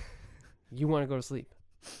sleep. You want to go to sleep.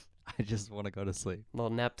 I just want to go to sleep. A little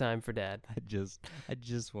nap time for Dad. I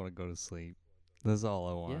just want to go to sleep. That's all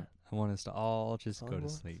I want. Yeah. I want us to all just That's all go I to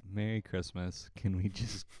want. sleep. Merry Christmas. Can we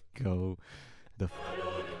just go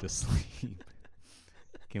to sleep?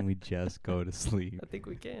 Can we just go to sleep? I think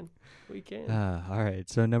we can. We can. All right.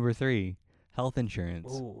 So number 3, health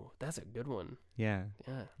insurance. Ooh, that's a good one. Yeah.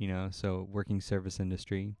 Yeah. So working service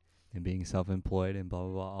industry and being self-employed and blah,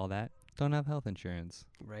 blah, blah, all that. Don't have health insurance.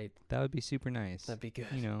 Right. That would be super nice. That'd be good.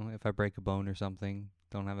 If I break a bone or something,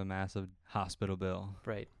 don't have a massive hospital bill.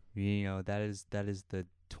 Right. That is the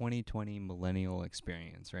 2020 millennial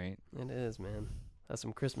experience, right? It is, man. That's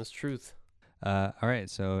some Christmas truth. All right,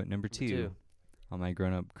 so number 2 2. on my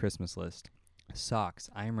grown-up Christmas list. Socks.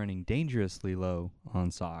 I am running dangerously low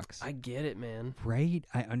on socks. I get it, man. Right?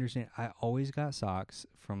 I understand. I always got socks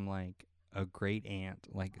from like a great aunt,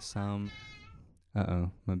 like some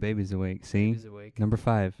Uh-oh, my baby's awake. See? Baby's awake. Number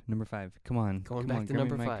 5. Come on. Going Come back on, to grant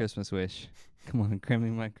number me my 5. Christmas wish. Come on, grant me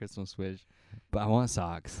my Christmas wish. But I want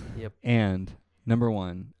socks. Yep. And number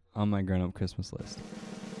 1 on my grown-up Christmas list.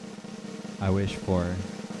 I wish for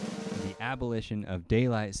the abolition of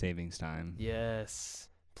daylight savings time. Yes.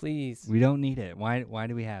 Please. We don't need it. Why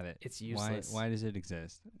do we have it? It's useless. Why does it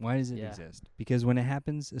exist? Why does it Yeah. exist? Because when it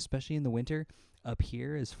happens, especially in the winter, up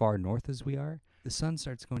here as far north as we are, the sun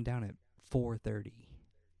starts going down at 4:30.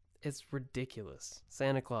 It's ridiculous.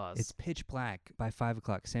 Santa Claus. It's pitch black by 5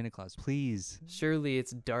 o'clock. Santa Claus, please. Surely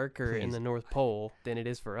it's darker in Please. the North Pole than it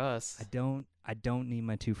is for us. I don't need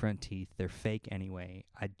my 2 front teeth. They're fake anyway.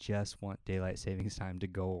 I just want daylight savings time to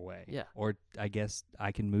go away. Yeah. Or I guess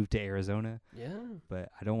I can move to Arizona, Yeah.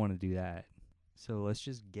 but I don't want to do that. So let's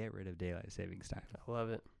just get rid of daylight savings time. I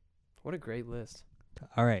love it. What a great list.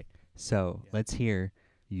 All right. So let's hear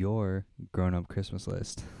your grown-up Christmas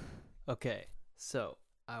list. Okay. So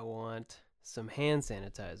I want some hand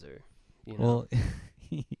sanitizer. You know?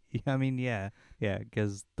 Well, I mean, yeah,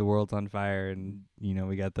 because the world's on fire and,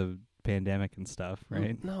 we got the pandemic and stuff,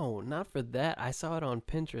 right? No, not for that. I saw it on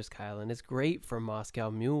Pinterest, Kyle, and it's great for Moscow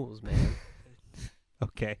mules, man.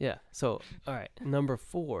 Okay. Yeah. So, all right. Number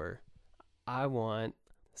 4, I want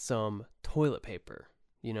some toilet paper.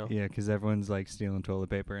 Yeah, because everyone's like stealing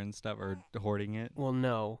toilet paper and stuff or hoarding it. Well,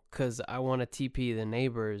 no, because I want to TP the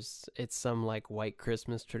neighbors. It's some like white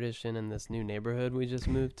Christmas tradition in this new neighborhood we just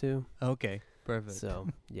moved to. Okay, perfect. So,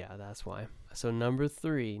 yeah, that's why. So, number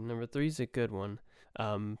 3 is a good one.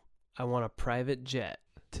 I want a private jet.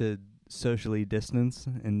 To socially distance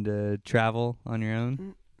and travel on your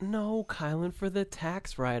own? No, Kylan, for the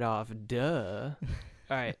tax write-off. Duh.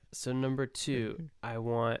 All right. So number 2, I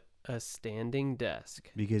want a standing desk.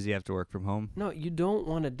 Because you have to work from home. No, you don't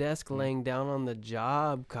want a desk laying down on the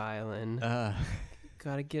job, Kylan.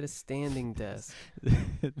 Gotta get a standing desk.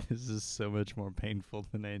 This is so much more painful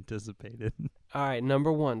than I anticipated. All right,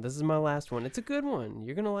 number 1. This is my last one. It's a good one.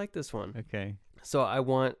 You're gonna like this one. Okay. So I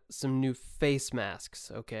want some new face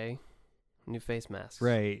masks. Okay, new face masks.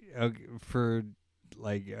 Right. Okay. For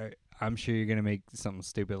like, I'm sure you're gonna make something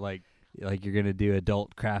stupid like you're gonna do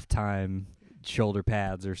adult craft time shoulder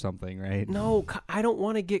pads or something, right? No, I don't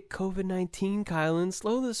want to get COVID-19, Kylan.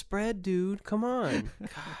 Slow the spread, dude. Come on.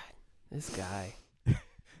 God, this guy.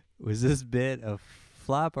 Was this bit a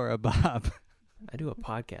flop or a bop? I do a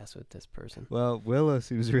podcast with this person. Well, Willow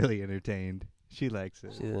seems really entertained. She likes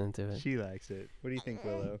it. She's into it. She likes it. What do you think,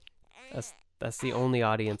 Willow? That's the only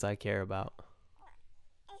audience I care about.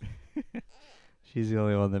 She's the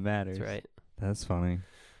only one that matters. That's right. That's funny.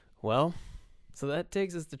 Well, so that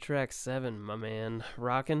takes us to track 7, my man.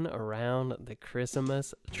 Rocking Around the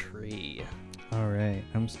Christmas Tree. All right.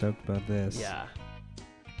 I'm stoked about this. Yeah.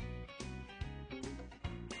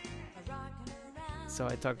 So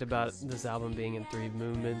I talked about this album being in 3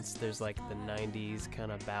 movements. There's like the 90s kind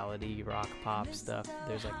of ballady rock pop stuff.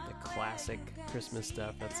 There's like the classic Christmas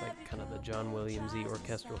stuff. That's like kind of the John Williams-y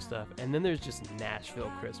orchestral stuff. And then there's just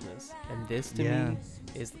Nashville Christmas. And this to me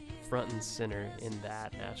is front and center in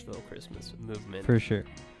that Nashville Christmas movement. For sure.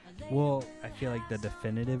 Well, I feel like the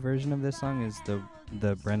definitive version of this song is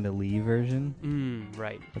the Brenda Lee version.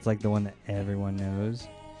 Right. It's like the one that everyone knows.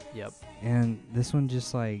 Yep. And this one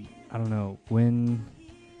just like, I don't know, when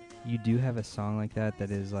you do have a song like that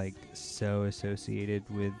is like so associated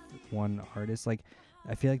with one artist, like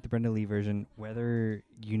I feel like the Brenda Lee version, whether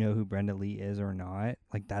you know who Brenda Lee is or not,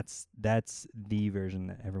 like that's the version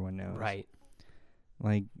that everyone knows. Right.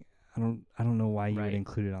 Like I don't know why you would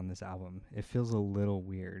include it on this album. It feels a little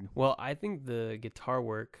weird. Well, I think the guitar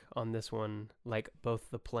work on this one, like both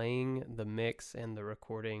the playing, the mix, and the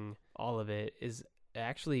recording, all of it is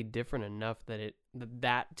actually different enough that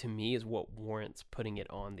that to me is what warrants putting it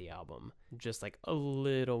on the album. Just like a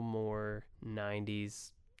little more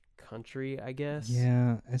 90s country, I guess.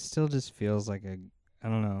 Yeah, it still just feels like I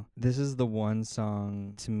don't know. This is the one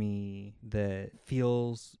song to me that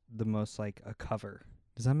feels the most like a cover.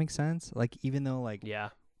 Does that make sense? Like, even though like... Yeah.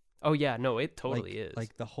 Oh yeah, no, it totally is.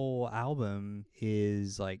 Like the whole album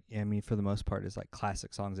is like, I mean, for the most part, is like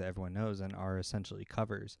classic songs that everyone knows and are essentially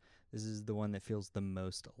covers. This is the one that feels the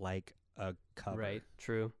most like a cover. Right,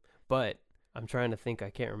 true. But I'm trying to think, I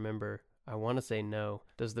can't remember. I want to say no.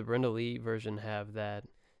 Does the Brenda Lee version have that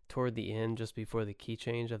toward the end, just before the key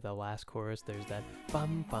change of the last chorus, there's that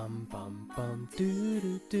bum bum bum bum doo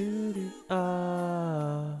doo doo doo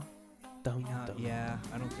dum, dum. Yeah,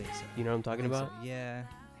 I don't think so. You know what I'm talking about? So. Yeah.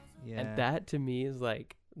 And that to me is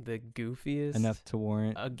like the goofiest. Enough to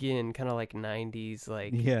warrant. Again, kind of like 90s,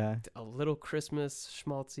 like a little Christmas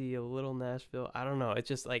schmaltzy, a little Nashville. I don't know. It's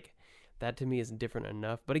just like that to me is different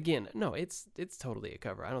enough. But again, no, it's totally a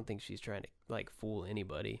cover. I don't think she's trying to like fool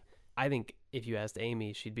anybody. I think if you asked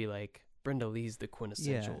Amy, she'd be like, Brenda Lee's the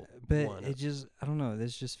quintessential but one. It just, I don't know,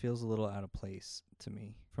 this just feels a little out of place to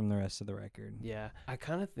me from the rest of the record. Yeah, I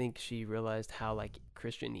kind of think she realized how like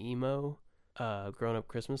Christian emo Grown Up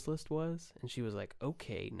Christmas List was, and she was like,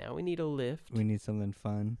 okay, now we need a lift. We need something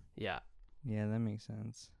fun. Yeah, that makes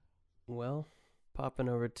sense. Well, popping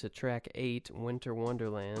over to track 8, Winter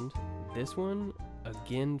Wonderland. This one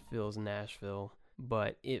again feels Nashville,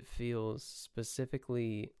 but it feels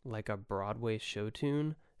specifically like a Broadway show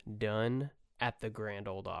tune done at the Grand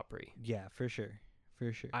Ole Opry. Yeah, for sure.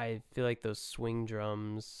 I feel like those swing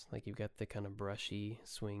drums, like you've got the kind of brushy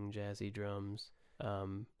swing jazzy drums,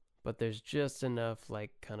 but there's just enough like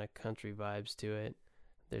kind of country vibes to it.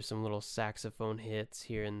 There's some little saxophone hits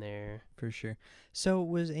here and there. For sure. So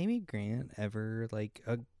was Amy Grant ever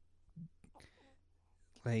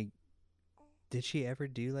did she ever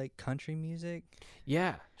do like country music?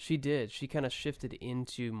 Yeah, she did. She kind of shifted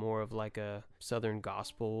into more of like a Southern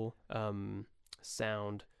gospel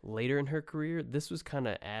sound later in her career. This was kind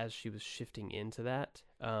of as she was shifting into that.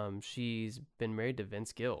 She's been married to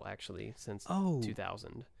Vince Gill actually since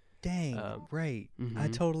 2000. Dang, right. Mm-hmm. I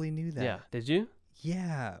totally knew that. Yeah, did you?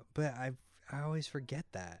 Yeah, but I always forget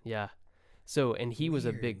that. Yeah. So, and he was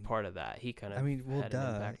a big part of that. He kind of had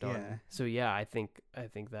an impact on. So yeah, I think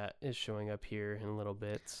that is showing up here in little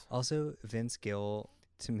bits. Also, Vince Gill,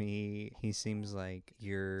 to me, he seems like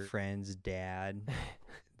your friend's dad.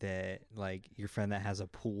 That like your friend that has a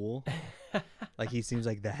pool. Like he seems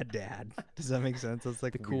like that dad. Does that make sense? That's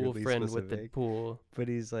like the cool friend specific. With the pool. But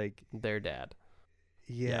he's like their dad.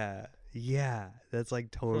 Yeah. Yeah, that's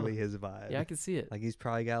like totally his vibe. Yeah, I can see it. Like he's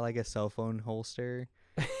probably got like a cell phone holster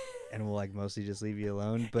and will like mostly just leave you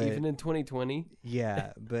alone. But Even in 2020.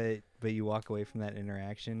 yeah, but you walk away from that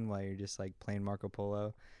interaction while you're just like playing Marco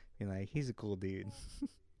Polo, being like, he's a cool dude.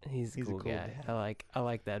 He's a cool guy. dad. I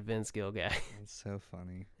like that Vince Gill guy. It's so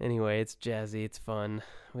funny. Anyway, it's jazzy. It's fun.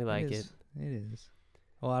 We like it. It is.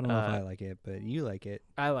 Well, I don't know if I like it, but you like it.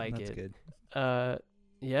 I like That's it. good.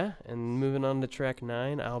 Yeah, and moving on to track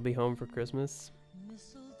 9, I'll Be Home for Christmas.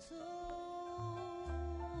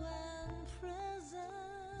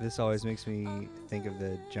 This always makes me think of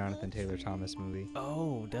the Jonathan Taylor Thomas movie.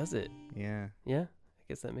 Oh, does it? Yeah. Yeah, I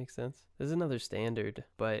guess that makes sense. There's another standard,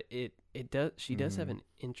 but she does have an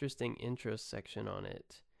interesting intro section on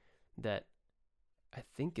it that I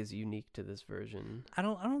think is unique to this version. I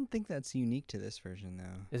don't think that's unique to this version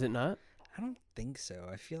though. Is it not? I don't think so.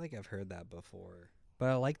 I feel like I've heard that before. But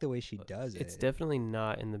I like the way she does it. It's definitely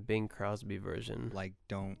not in the Bing Crosby version. Like,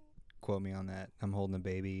 don't quote me on that. I'm holding a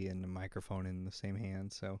baby and a microphone in the same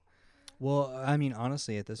hand, so. Well, I mean,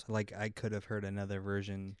 honestly, at this, like, I could have heard another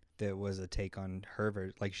version that was a take on her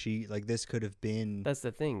version. Like, this could have been. That's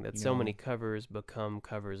the thing, that so many covers become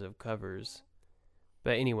covers of covers.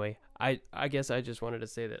 But anyway, I guess I just wanted to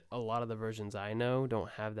say that a lot of the versions I know don't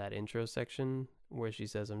have that intro section where she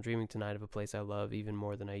says, I'm dreaming tonight of a place I love even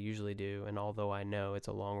more than I usually do, and although I know it's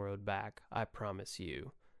a long road back, I promise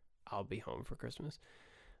you I'll be home for Christmas.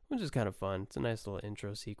 Which is kind of fun. It's a nice little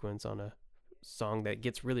intro sequence on a song that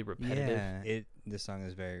gets really repetitive. Yeah, this song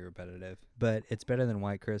is very repetitive, but it's better than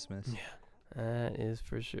White Christmas. Yeah, that is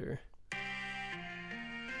for sure.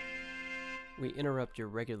 We interrupt your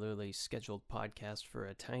regularly scheduled podcast for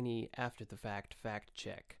a tiny after-the-fact fact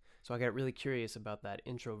check. So I got really curious about that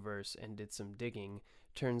intro verse and did some digging.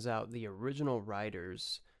 Turns out the original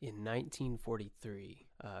writers in 1943,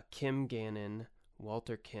 Kim Gannon,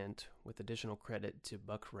 Walter Kent, with additional credit to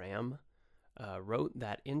Buck Ram, wrote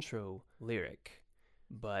that intro lyric,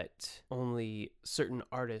 but only certain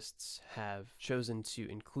artists have chosen to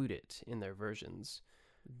include it in their versions.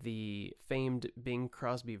 The famed Bing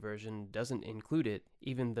Crosby version doesn't include it,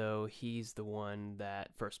 even though he's the one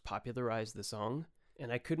that first popularized the song.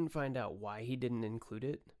 And I couldn't find out why he didn't include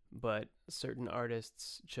it, but certain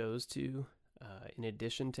artists chose to, in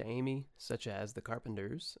addition to Amy, such as the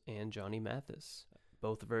Carpenters and Johnny Mathis.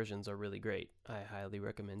 Both versions are really great. I highly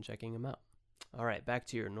recommend checking them out. All right, back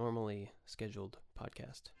to your normally scheduled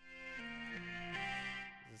podcast.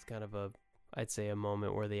 This is kind of I'd say a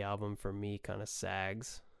moment where the album for me kind of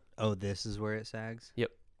sags. Oh, this is where it sags?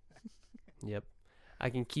 Yep. I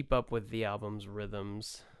can keep up with the album's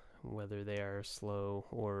rhythms, whether they are slow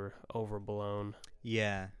or overblown.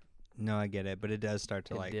 Yeah. No, I get it, but it does start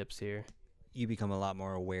to It dips here. You become a lot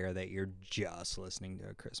more aware that you're just listening to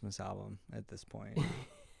a Christmas album at this point.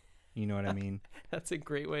 You know what I mean? That's a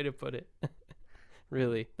great way to put it.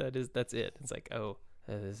 Really, that's it. It's like,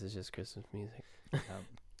 this is just Christmas music.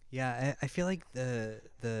 Yeah, I feel like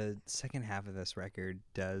the second half of this record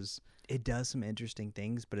does some interesting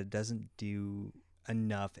things, but it doesn't do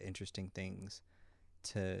enough interesting things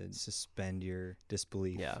to suspend your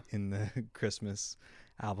disbelief in the Christmas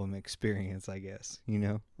album experience, I guess, you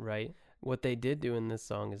know? Right. What they did do in this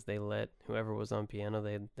song is they let whoever was on piano,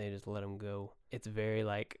 they just let him go. It's very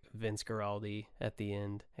like Vince Guaraldi at the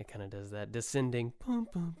end. It kind of does that descending boom,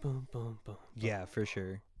 boom, boom, boom, boom. Yeah, for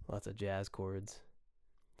sure. Lots of jazz chords.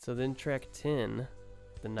 So then track 10,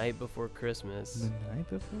 The Night Before Christmas. The Night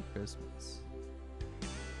Before Christmas.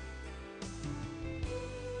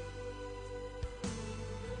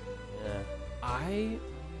 Yeah.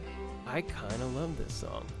 I kind of love this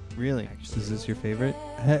song. Really? Actually. Is this your favorite?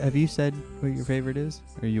 Have you said what your favorite is?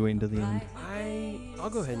 Or are you waiting till the end? I'll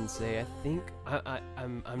go ahead and say I think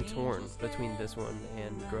I'm torn between this one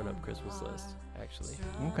and Grown Up Christmas List, actually.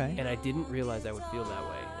 Okay. And I didn't realize I would feel that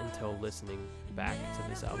way until listening back to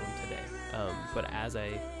this album today. But as I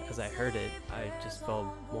heard it, I just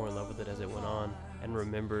fell more in love with it as it went on and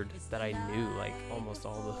remembered that I knew like almost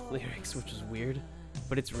all the lyrics, which is weird.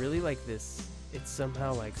 But it's really like this. It's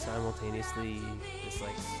somehow like simultaneously this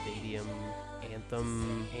like stadium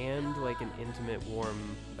anthem and like an intimate, warm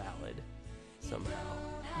ballad somehow.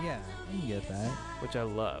 Yeah, I can get that. Which I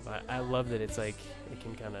love. I love that it's like it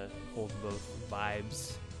can kind of hold both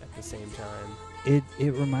vibes at the same time.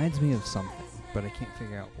 It reminds me of something, but I can't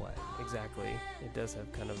figure out what. Exactly. It does have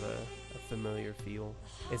kind of a familiar feel.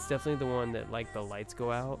 It's definitely the one that like the lights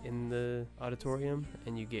go out in the auditorium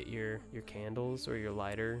and you get your candles or your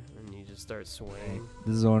lighter and you just start swaying.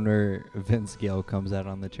 This is one where Vince Gill comes out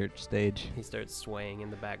on the church stage. He starts swaying in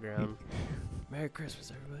the background. Merry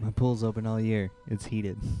Christmas, everybody. My pool's open all year. It's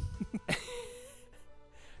heated.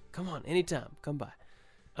 Come on, anytime, come by.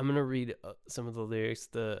 I'm gonna read some of the lyrics.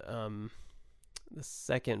 The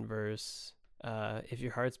second verse. If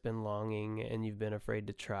your heart's been longing and you've been afraid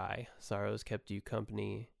to try, sorrow's kept you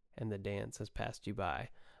company and the dance has passed you by.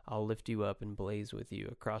 I'll lift you up and blaze with you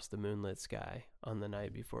across the moonlit sky on the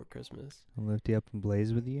night before Christmas. I'll lift you up and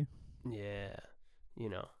blaze with you. Yeah,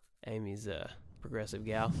 Amy's a progressive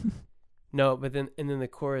gal. No, but then the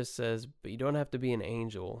chorus says, but you don't have to be an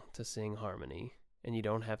angel to sing harmony, and you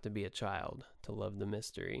don't have to be a child to love the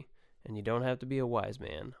mystery, and you don't have to be a wise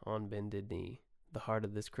man on bended knee. The heart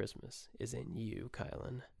of this Christmas is in you,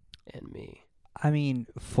 Kylan, and me. I mean,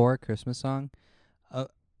 for a Christmas song,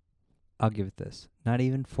 I'll give it this. Not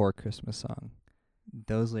even for a Christmas song.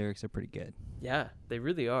 Those lyrics are pretty good. Yeah, they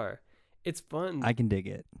really are. It's fun. I can dig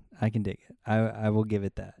it. I will give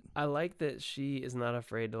it that. I like that she is not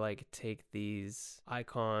afraid to like take these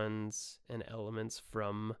icons and elements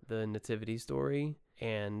from the nativity story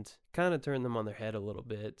and kind of turn them on their head a little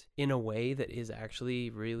bit in a way that is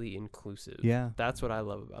actually really inclusive. Yeah. That's what I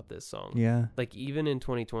love about this song. Yeah. Like even in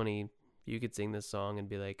 2020, you could sing this song and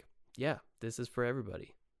be like, yeah, this is for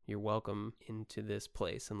everybody. You're welcome into this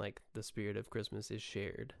place, and like the spirit of Christmas is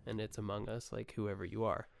shared and it's among us, like whoever you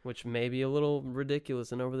are, which may be a little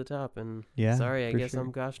ridiculous and over the top, and Yeah, sorry, I for guess sure.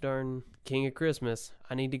 I'm gosh darn king of Christmas.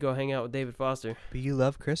 I need to go hang out with David Foster. But you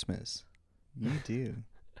love Christmas. You do.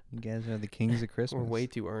 You guys are the kings of Christmas. We're way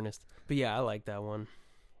too earnest. But yeah, I like that one.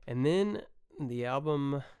 And then the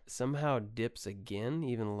album somehow dips again,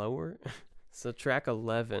 even lower. So track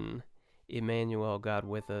 11, Emmanuel, God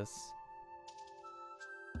with Us.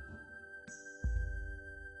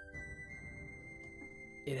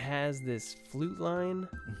 It has this flute line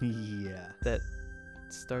Yeah. that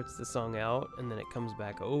starts the song out, and then it comes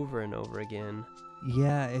back over and over again.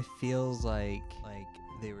 Yeah, it feels like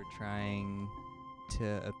they were trying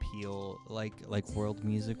to appeal like world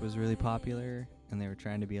music was really popular, and they were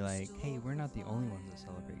trying to be like, hey, we're not the only ones that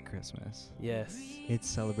celebrate Christmas. Yes. It's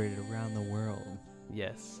celebrated around the world.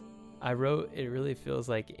 Yes. I wrote, it really feels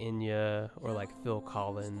like Enya or like Phil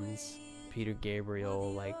Collins, Peter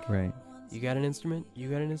Gabriel, like, Right. you got an instrument? You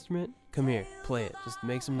got an instrument? Come here, play it. Just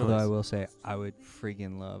make some noise. Although I will say, I would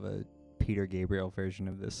freaking love a Peter Gabriel version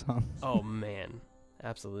of this song. Oh, man.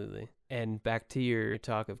 Absolutely. And back to your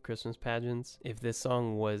talk of Christmas pageants, if this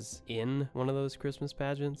song was in one of those Christmas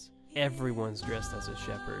pageants, everyone's dressed as a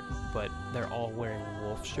shepherd, but they're all wearing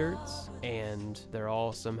wolf shirts, and they're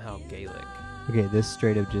all somehow Gaelic. Okay, this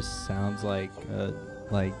straight up just sounds like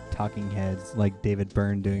Talking Heads, like David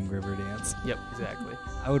Byrne doing Riverdance. Yep, exactly.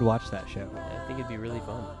 I would watch that show. I think it'd be really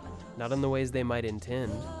fun. Not in the ways they might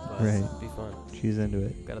intend, but Right. it'd be fun. She's into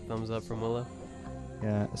it. Got a thumbs up from Willow?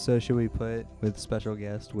 Yeah, so should we put with special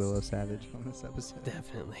guest Willow Savage on this episode?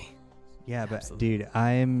 Definitely. Yeah, but Absolutely.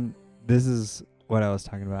 dude, this is what I was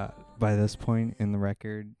talking about. By this point in the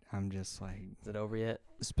record, I'm just like, Is it over yet?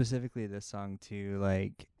 specifically this song too,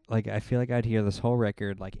 like I feel like I'd hear this whole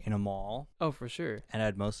record like in a mall, Oh, for sure. and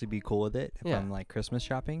I'd mostly be cool with it if Yeah. I'm like Christmas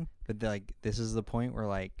shopping. But like this is the point where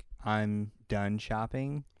like I'm done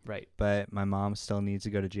shopping, Right. but my mom still needs to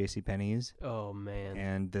go to JCPenney's, Oh, man.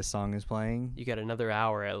 and this song is playing, You got another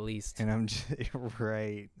hour at least and I'm just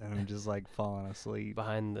right, and I'm just like falling asleep.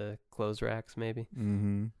 behind the clothes racks, maybe.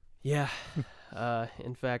 Mm-hmm. Yeah.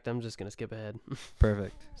 In fact, I'm just going to skip ahead.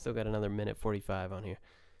 Perfect. Still got another minute 45 on here.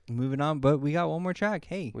 Moving on, but we got one more track.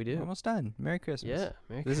 Hey, We do. we're almost done. Merry Christmas. Yeah.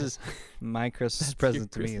 Merry This is Christmas. my Christmas That's your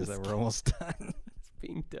present to me is Christmas that we're almost done. It's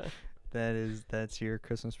being done. That's your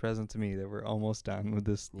Christmas present to me that we're almost done with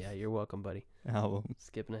this Yeah, you're welcome, buddy. album.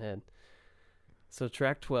 Skipping ahead. So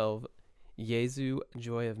track 12, Jesu,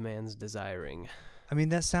 Joy of Man's Desiring. I mean,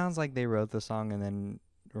 that sounds like they wrote the song and then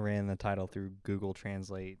ran the title through Google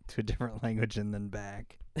Translate to a different language and then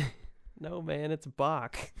back. No, man, it's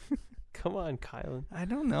Bach. Come on, Kylan. I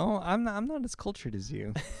don't know. I'm not as cultured as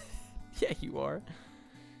you. Yeah, you are.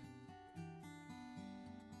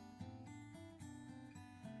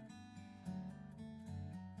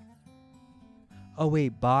 Oh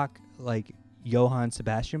wait, Bach, like Johann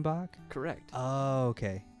Sebastian Bach? Correct. Oh,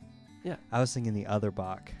 okay. Yeah. I was thinking the other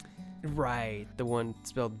Bach. Right. The one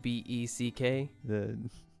spelled B-E-C-K. The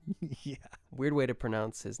yeah. Weird way to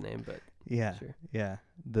pronounce his name, but Yeah. sure. Yeah.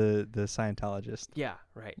 The Scientologist. Yeah,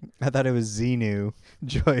 right. I thought it was Xenu,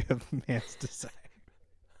 Joy of Man's Desire.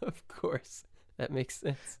 Of course. That makes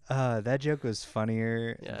sense. That joke was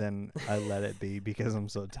funnier Yeah. than I let it be because I'm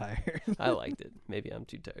so tired. I liked it. Maybe I'm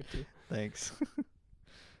too tired too. Thanks.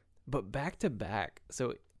 But back to back,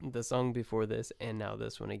 so the song before this and now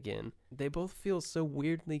this one again, they both feel so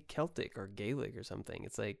weirdly Celtic or Gaelic or something.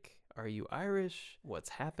 It's like, are you Irish? What's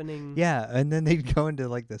happening? Yeah, and then they'd go into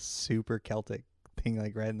like the super Celtic thing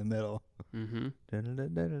like right in the middle. Mm-hmm.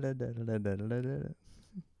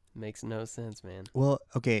 Makes no sense, man. Well,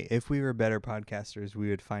 okay, if we were better podcasters, we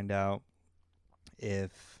would find out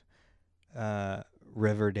if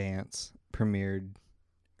Riverdance premiered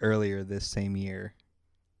earlier this same year,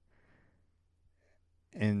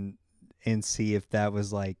 and see if that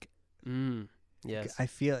was like. Yes. I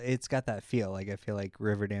feel it's got that feel. Like I feel like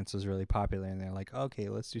Riverdance was really popular, and they're like, okay,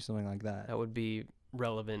 let's do something like that. That would be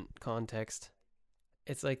relevant context.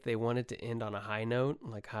 It's like they wanted to end on a high note,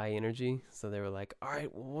 like high energy. So they were like, all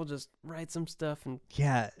right, well, we'll just write some stuff and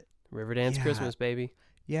Yeah, Riverdance Yeah. Christmas, baby.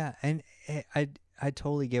 yeah, and I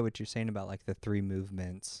totally get what you're saying about like the 3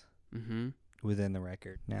 movements Mm-hmm. within the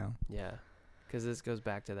record now. Yeah. Because this goes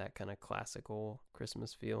back to that kind of classical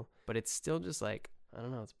Christmas feel. But it's still just like, I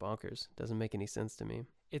don't know, it's bonkers. Doesn't make any sense to me.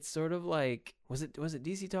 It's sort of like, was it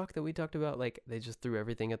DC Talk that we talked about? Like they just threw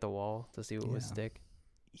everything at the wall to see what would Yeah. stick.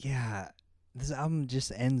 Yeah, this album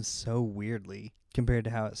just ends so weirdly compared to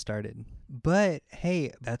how it started. But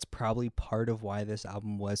hey, that's probably part of why this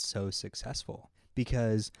album was so successful,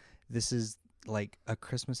 because this is like a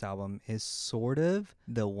Christmas album is sort of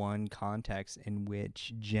the one context in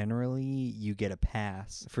which generally you get a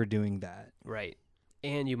pass for doing that. Right.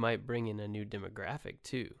 And you might bring in a new demographic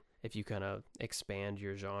too, if you kind of expand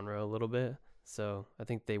your genre a little bit. So I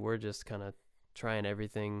think they were just kind of trying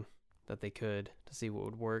everything that they could to see what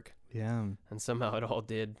would work. Yeah. And somehow it all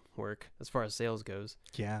did work as far as sales goes.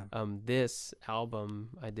 Yeah. This album,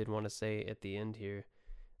 I did want to say at the end here,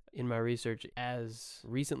 in my research, as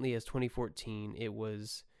recently as 2014, it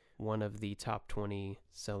was one of the top 20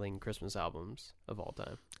 selling Christmas albums of all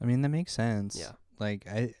time. I mean, that makes sense. Yeah.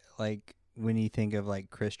 Like when you think of like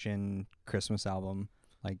Christian Christmas album,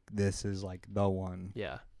 like this is like the one.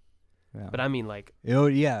 Yeah. Yeah. But I mean, like, Oh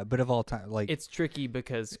yeah, but of all time, like it's tricky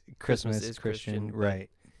because Christmas is Christian, but right?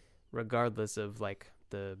 regardless of like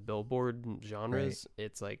the Billboard genres,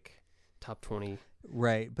 it's like top 20.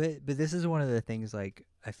 Right, but this is one of the things. Like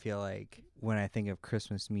I feel like when I think of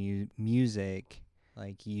Christmas music,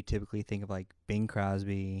 like you typically think of like Bing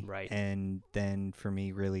Crosby, Right. And then for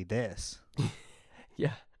me, really this.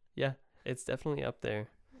 Yeah. Yeah. It's definitely up there.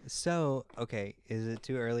 So okay, is it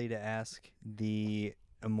too early to ask the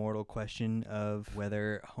immortal question of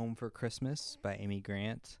whether "Home for Christmas" by Amy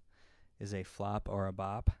Grant is a flop or a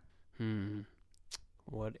bop?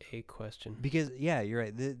 What a question. Because yeah, you're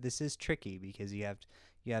right. This is tricky because you have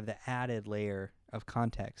the added layer of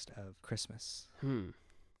context of Christmas. I'm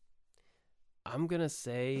going to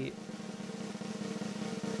say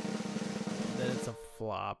that it's a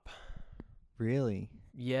flop. Really?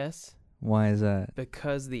 Yes, Why is that?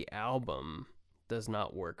 because the album does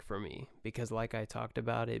not work for me. Because like I talked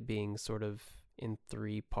about it being sort of in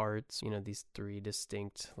 3 parts, these 3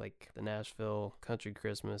 distinct, like the Nashville country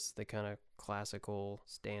Christmas, the kind of classical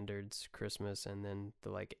standards Christmas, and then the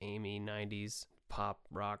like Amy 90s pop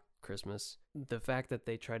rock Christmas. The fact that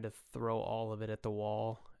they tried to throw all of it at the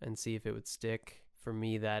wall and see if it would stick, for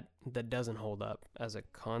me, that doesn't hold up as a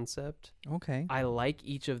concept. Okay. I like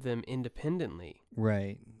each of them independently.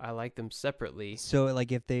 Right. I like them separately. So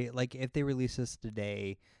like if they release this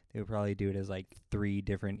today, they would probably do it as like 3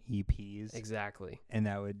 different EPs. Exactly. And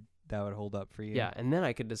that would hold up for you. Yeah, and then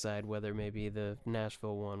I could decide whether maybe the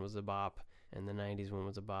Nashville one was a bop and the 90s one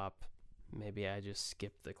was a bop. Maybe I just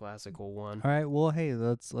skipped the classical one. All right. Well, hey,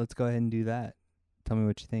 let's go ahead and do that. Tell me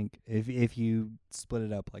what you think. If you split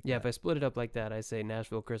it up like Yeah, that. if I split it up like that, I say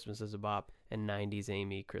Nashville Christmas is a bop and 90s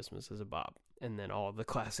Amy Christmas is a bop. And then all the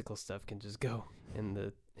classical stuff can just go in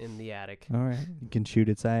the attic. All right. You can shoot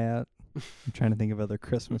its eye out. I'm trying to think of other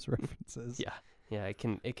Christmas references. Yeah. Yeah, it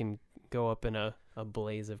can go up in a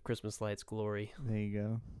blaze of Christmas lights glory. There you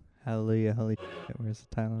go. Hallelujah, holy shit. Where's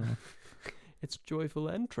the Tylenol? It's joyful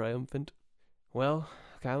and triumphant. Well,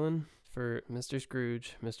 Kylan, for Mr.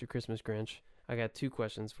 Scrooge, Mr. Christmas Grinch, I got 2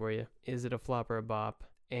 questions for you. Is it a flop or a bop?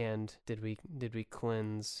 And did we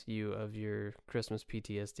cleanse you of your Christmas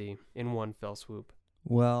PTSD in one fell swoop?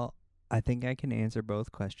 Well, I think I can answer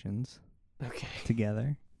both questions Okay.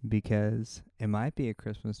 together because it might be a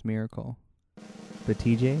Christmas miracle. But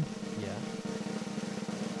TJ, Yeah.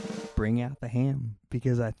 bring out the ham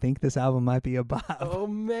because I think this album might be a bop. Oh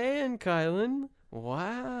man, Kylan.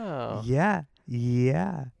 Wow. Yeah.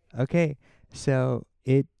 Okay. So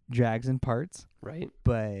it drags in parts, Right?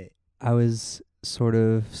 but I was sort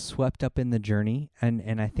of swept up in the journey,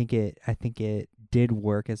 and I think it did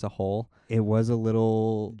work as a whole. It was a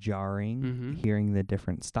little jarring hearing the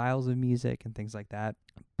different styles of music and things like that,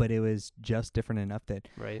 but it was just different enough that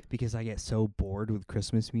Right. because I get so bored with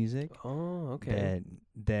Christmas music Oh, okay.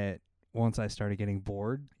 that once I started getting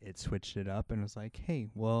bored, it switched it up and was like, hey,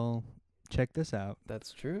 well, check this out.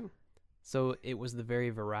 That's true. So it was the very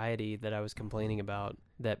variety that I was complaining about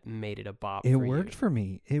that made it a bop It for worked you. for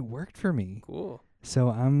me. It worked for me. Cool. So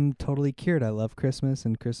I'm totally cured. I love Christmas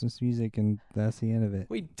and Christmas music, and that's the end of it.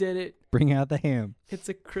 We did it. Bring out the ham. It's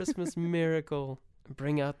a Christmas miracle.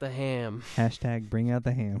 Bring out the ham. Hashtag bring out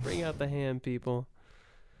the ham. Bring out the ham, people.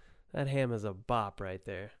 That ham is a bop right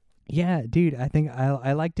there. Yeah, dude, I think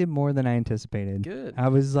I liked it more than I anticipated. Good. I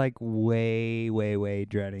was like way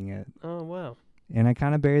dreading it. Oh, wow. And I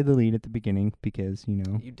kind of buried the lead at the beginning because, you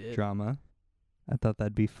know, You did. drama. I thought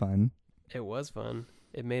that'd be fun. It was fun.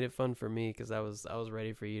 It made it fun for me because I was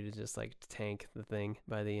ready for you to just like tank the thing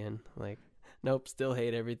by the end. Like, nope, still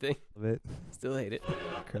hate everything. Love it. Still hate it.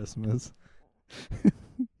 Christmas.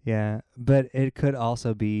 Yeah, but it could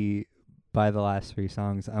also be by the last 3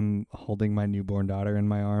 songs. I'm holding my newborn daughter in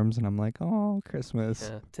my arms and I'm like, oh, Christmas.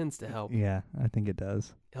 Yeah, tends to help. Yeah, I think it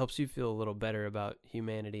does. Helps you feel a little better about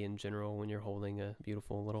humanity in general when you're holding a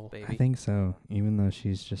beautiful little baby. I think so, even though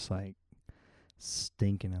she's just like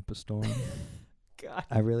stinking up a storm. God,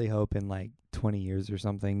 I really hope in like 20 years or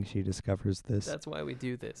something she discovers this that's why we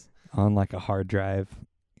do this. on like a hard drive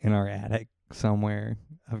in our attic somewhere.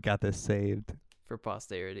 I've got this saved. For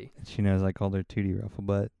posterity. And she knows I called her Tootie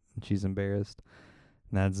Rufflebutt and she's embarrassed.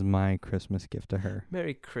 And that's my Christmas gift to her.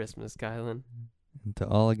 Merry Christmas, Kylan. And to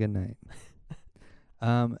all a good night.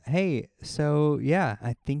 Hey, so yeah,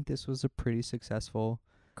 I think this was a pretty successful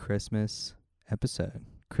Christmas episode.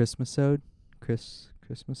 Christmasode?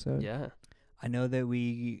 Christmasode? Yeah. I know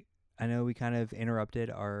we kind of interrupted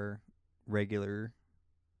our regular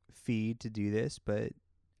feed to do this, but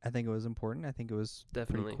I think it was important. I think it was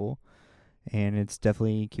Definitely. pretty cool. And it's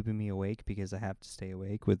definitely keeping me awake because I have to stay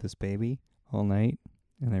awake with this baby all night,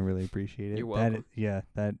 and I really appreciate it. You're welcome.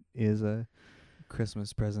 That is a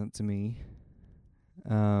Christmas present to me.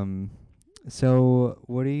 So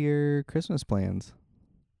what are your Christmas plans?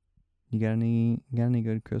 You got any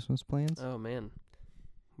good Christmas plans? Oh, man.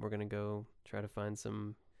 We're going to go try to find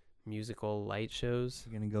some musical light shows.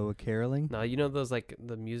 You gonna go with caroling? Now, you know those like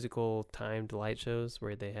the musical timed light shows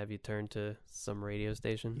where they have you turn to some radio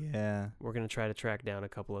station? Yeah. We're going to try to track down a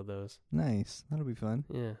couple of those. Nice. That'll be fun.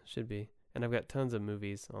 Yeah, should be. And I've got tons of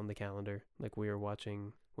movies on the calendar. Like we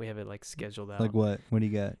have it like scheduled out. Like what? What do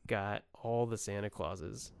you got? Got all the Santa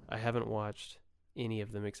Clauses. I haven't watched any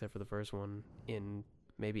of them except for the first one in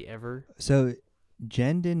maybe ever. So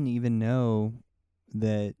Jen didn't even know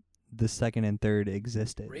that the second and third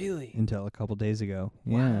existed. Really? Until a couple days ago.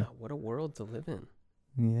 Wow, what a world to live in.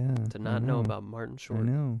 Yeah. To not know about Martin I Short.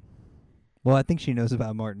 know. Well, I think she knows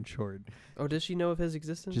about Martin Short, Oh, does she know of his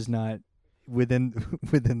existence? just not within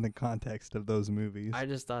the context of those movies. I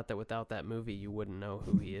just thought that without that movie, you wouldn't know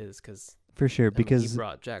who he is because For sure, because he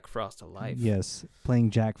brought Jack Frost to life. yes,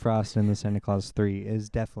 playing Jack Frost in the Santa Claus 3 is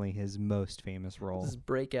definitely his most famous role. His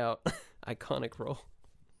breakout iconic role.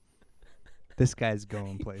 This guy's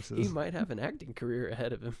going He places. might have an acting career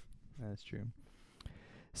ahead of him. That's true.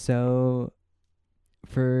 So,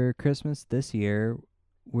 for Christmas this year,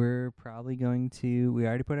 we're probably going to. We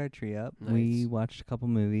already put our tree up. We Nice. watched a couple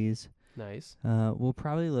movies. Nice. We'll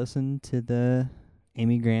probably listen to the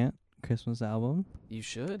Amy Grant Christmas album. You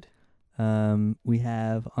should. We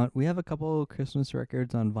have a couple Christmas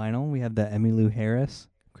records on vinyl. We have the Emmylou Harris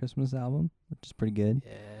Christmas album, which is pretty good.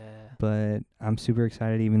 Yeah. But I'm super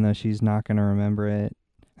excited, even though she's not gonna remember it.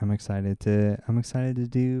 I'm excited to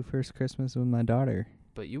do First Christmas with my daughter.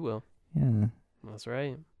 But you will. Yeah. That's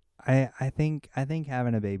right. I think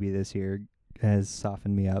having a baby this year has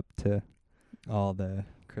softened me up to all the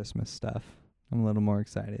Christmas stuff. I'm a little more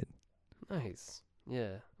excited. Nice.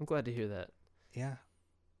 Yeah. I'm glad to hear that. Yeah.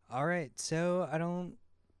 All right. So I don't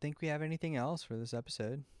think we have anything else for this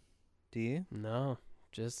episode. Do you? No.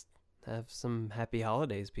 Just have some happy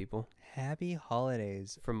holidays, people. Happy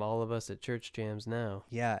holidays. From all of us at Church Jams now.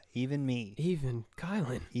 Yeah, even me. Even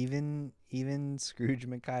Kylan. Even Scrooge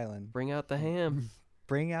McKylan. Bring out the ham.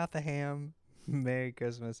 Bring out the ham. Merry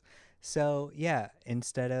Christmas. So, yeah,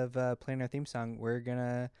 instead of playing our theme song, we're going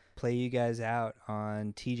to play you guys out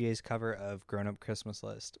on TJ's cover of Grown Up Christmas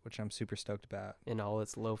List, which I'm super stoked about. In all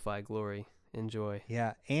its lo-fi glory. Enjoy.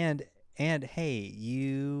 Yeah, and hey,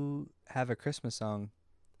 you have a Christmas song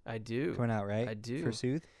I do. coming out, right? I do. For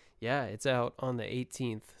Soothe? Yeah, it's out on the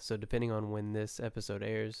 18th. So depending on when this episode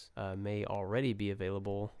airs, may already be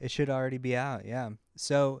available. It should already be out, yeah.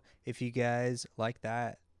 So, if you guys like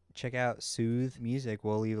that, check out Soothe Music.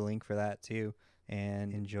 We'll leave a link for that too.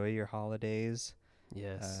 And enjoy your holidays.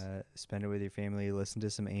 Yes. Spend it with your family. Listen to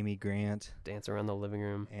some Amy Grant. Dance around the living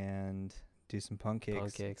room. And do some punk cakes.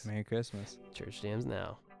 Punk cakes. Merry Christmas. Church Jams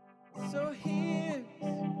now. So here's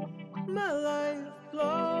my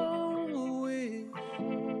lifelong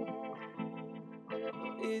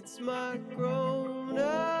It's my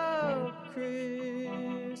grown-up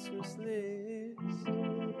Christmas list.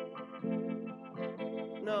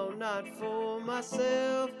 No, not for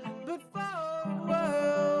myself, but for a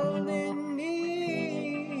world in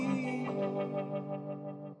need.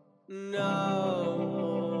 No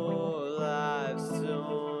more lives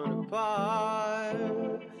torn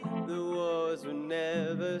apart. The wars would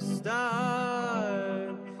never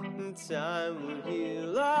start. And time would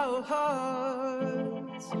heal our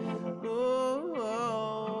hearts.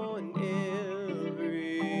 Oh, and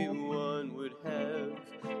everyone would have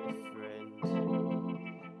a friend.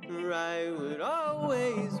 Right would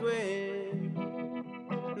always win.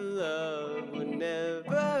 Love would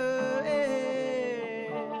never end.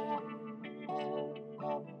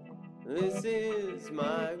 This is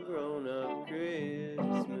my grown-up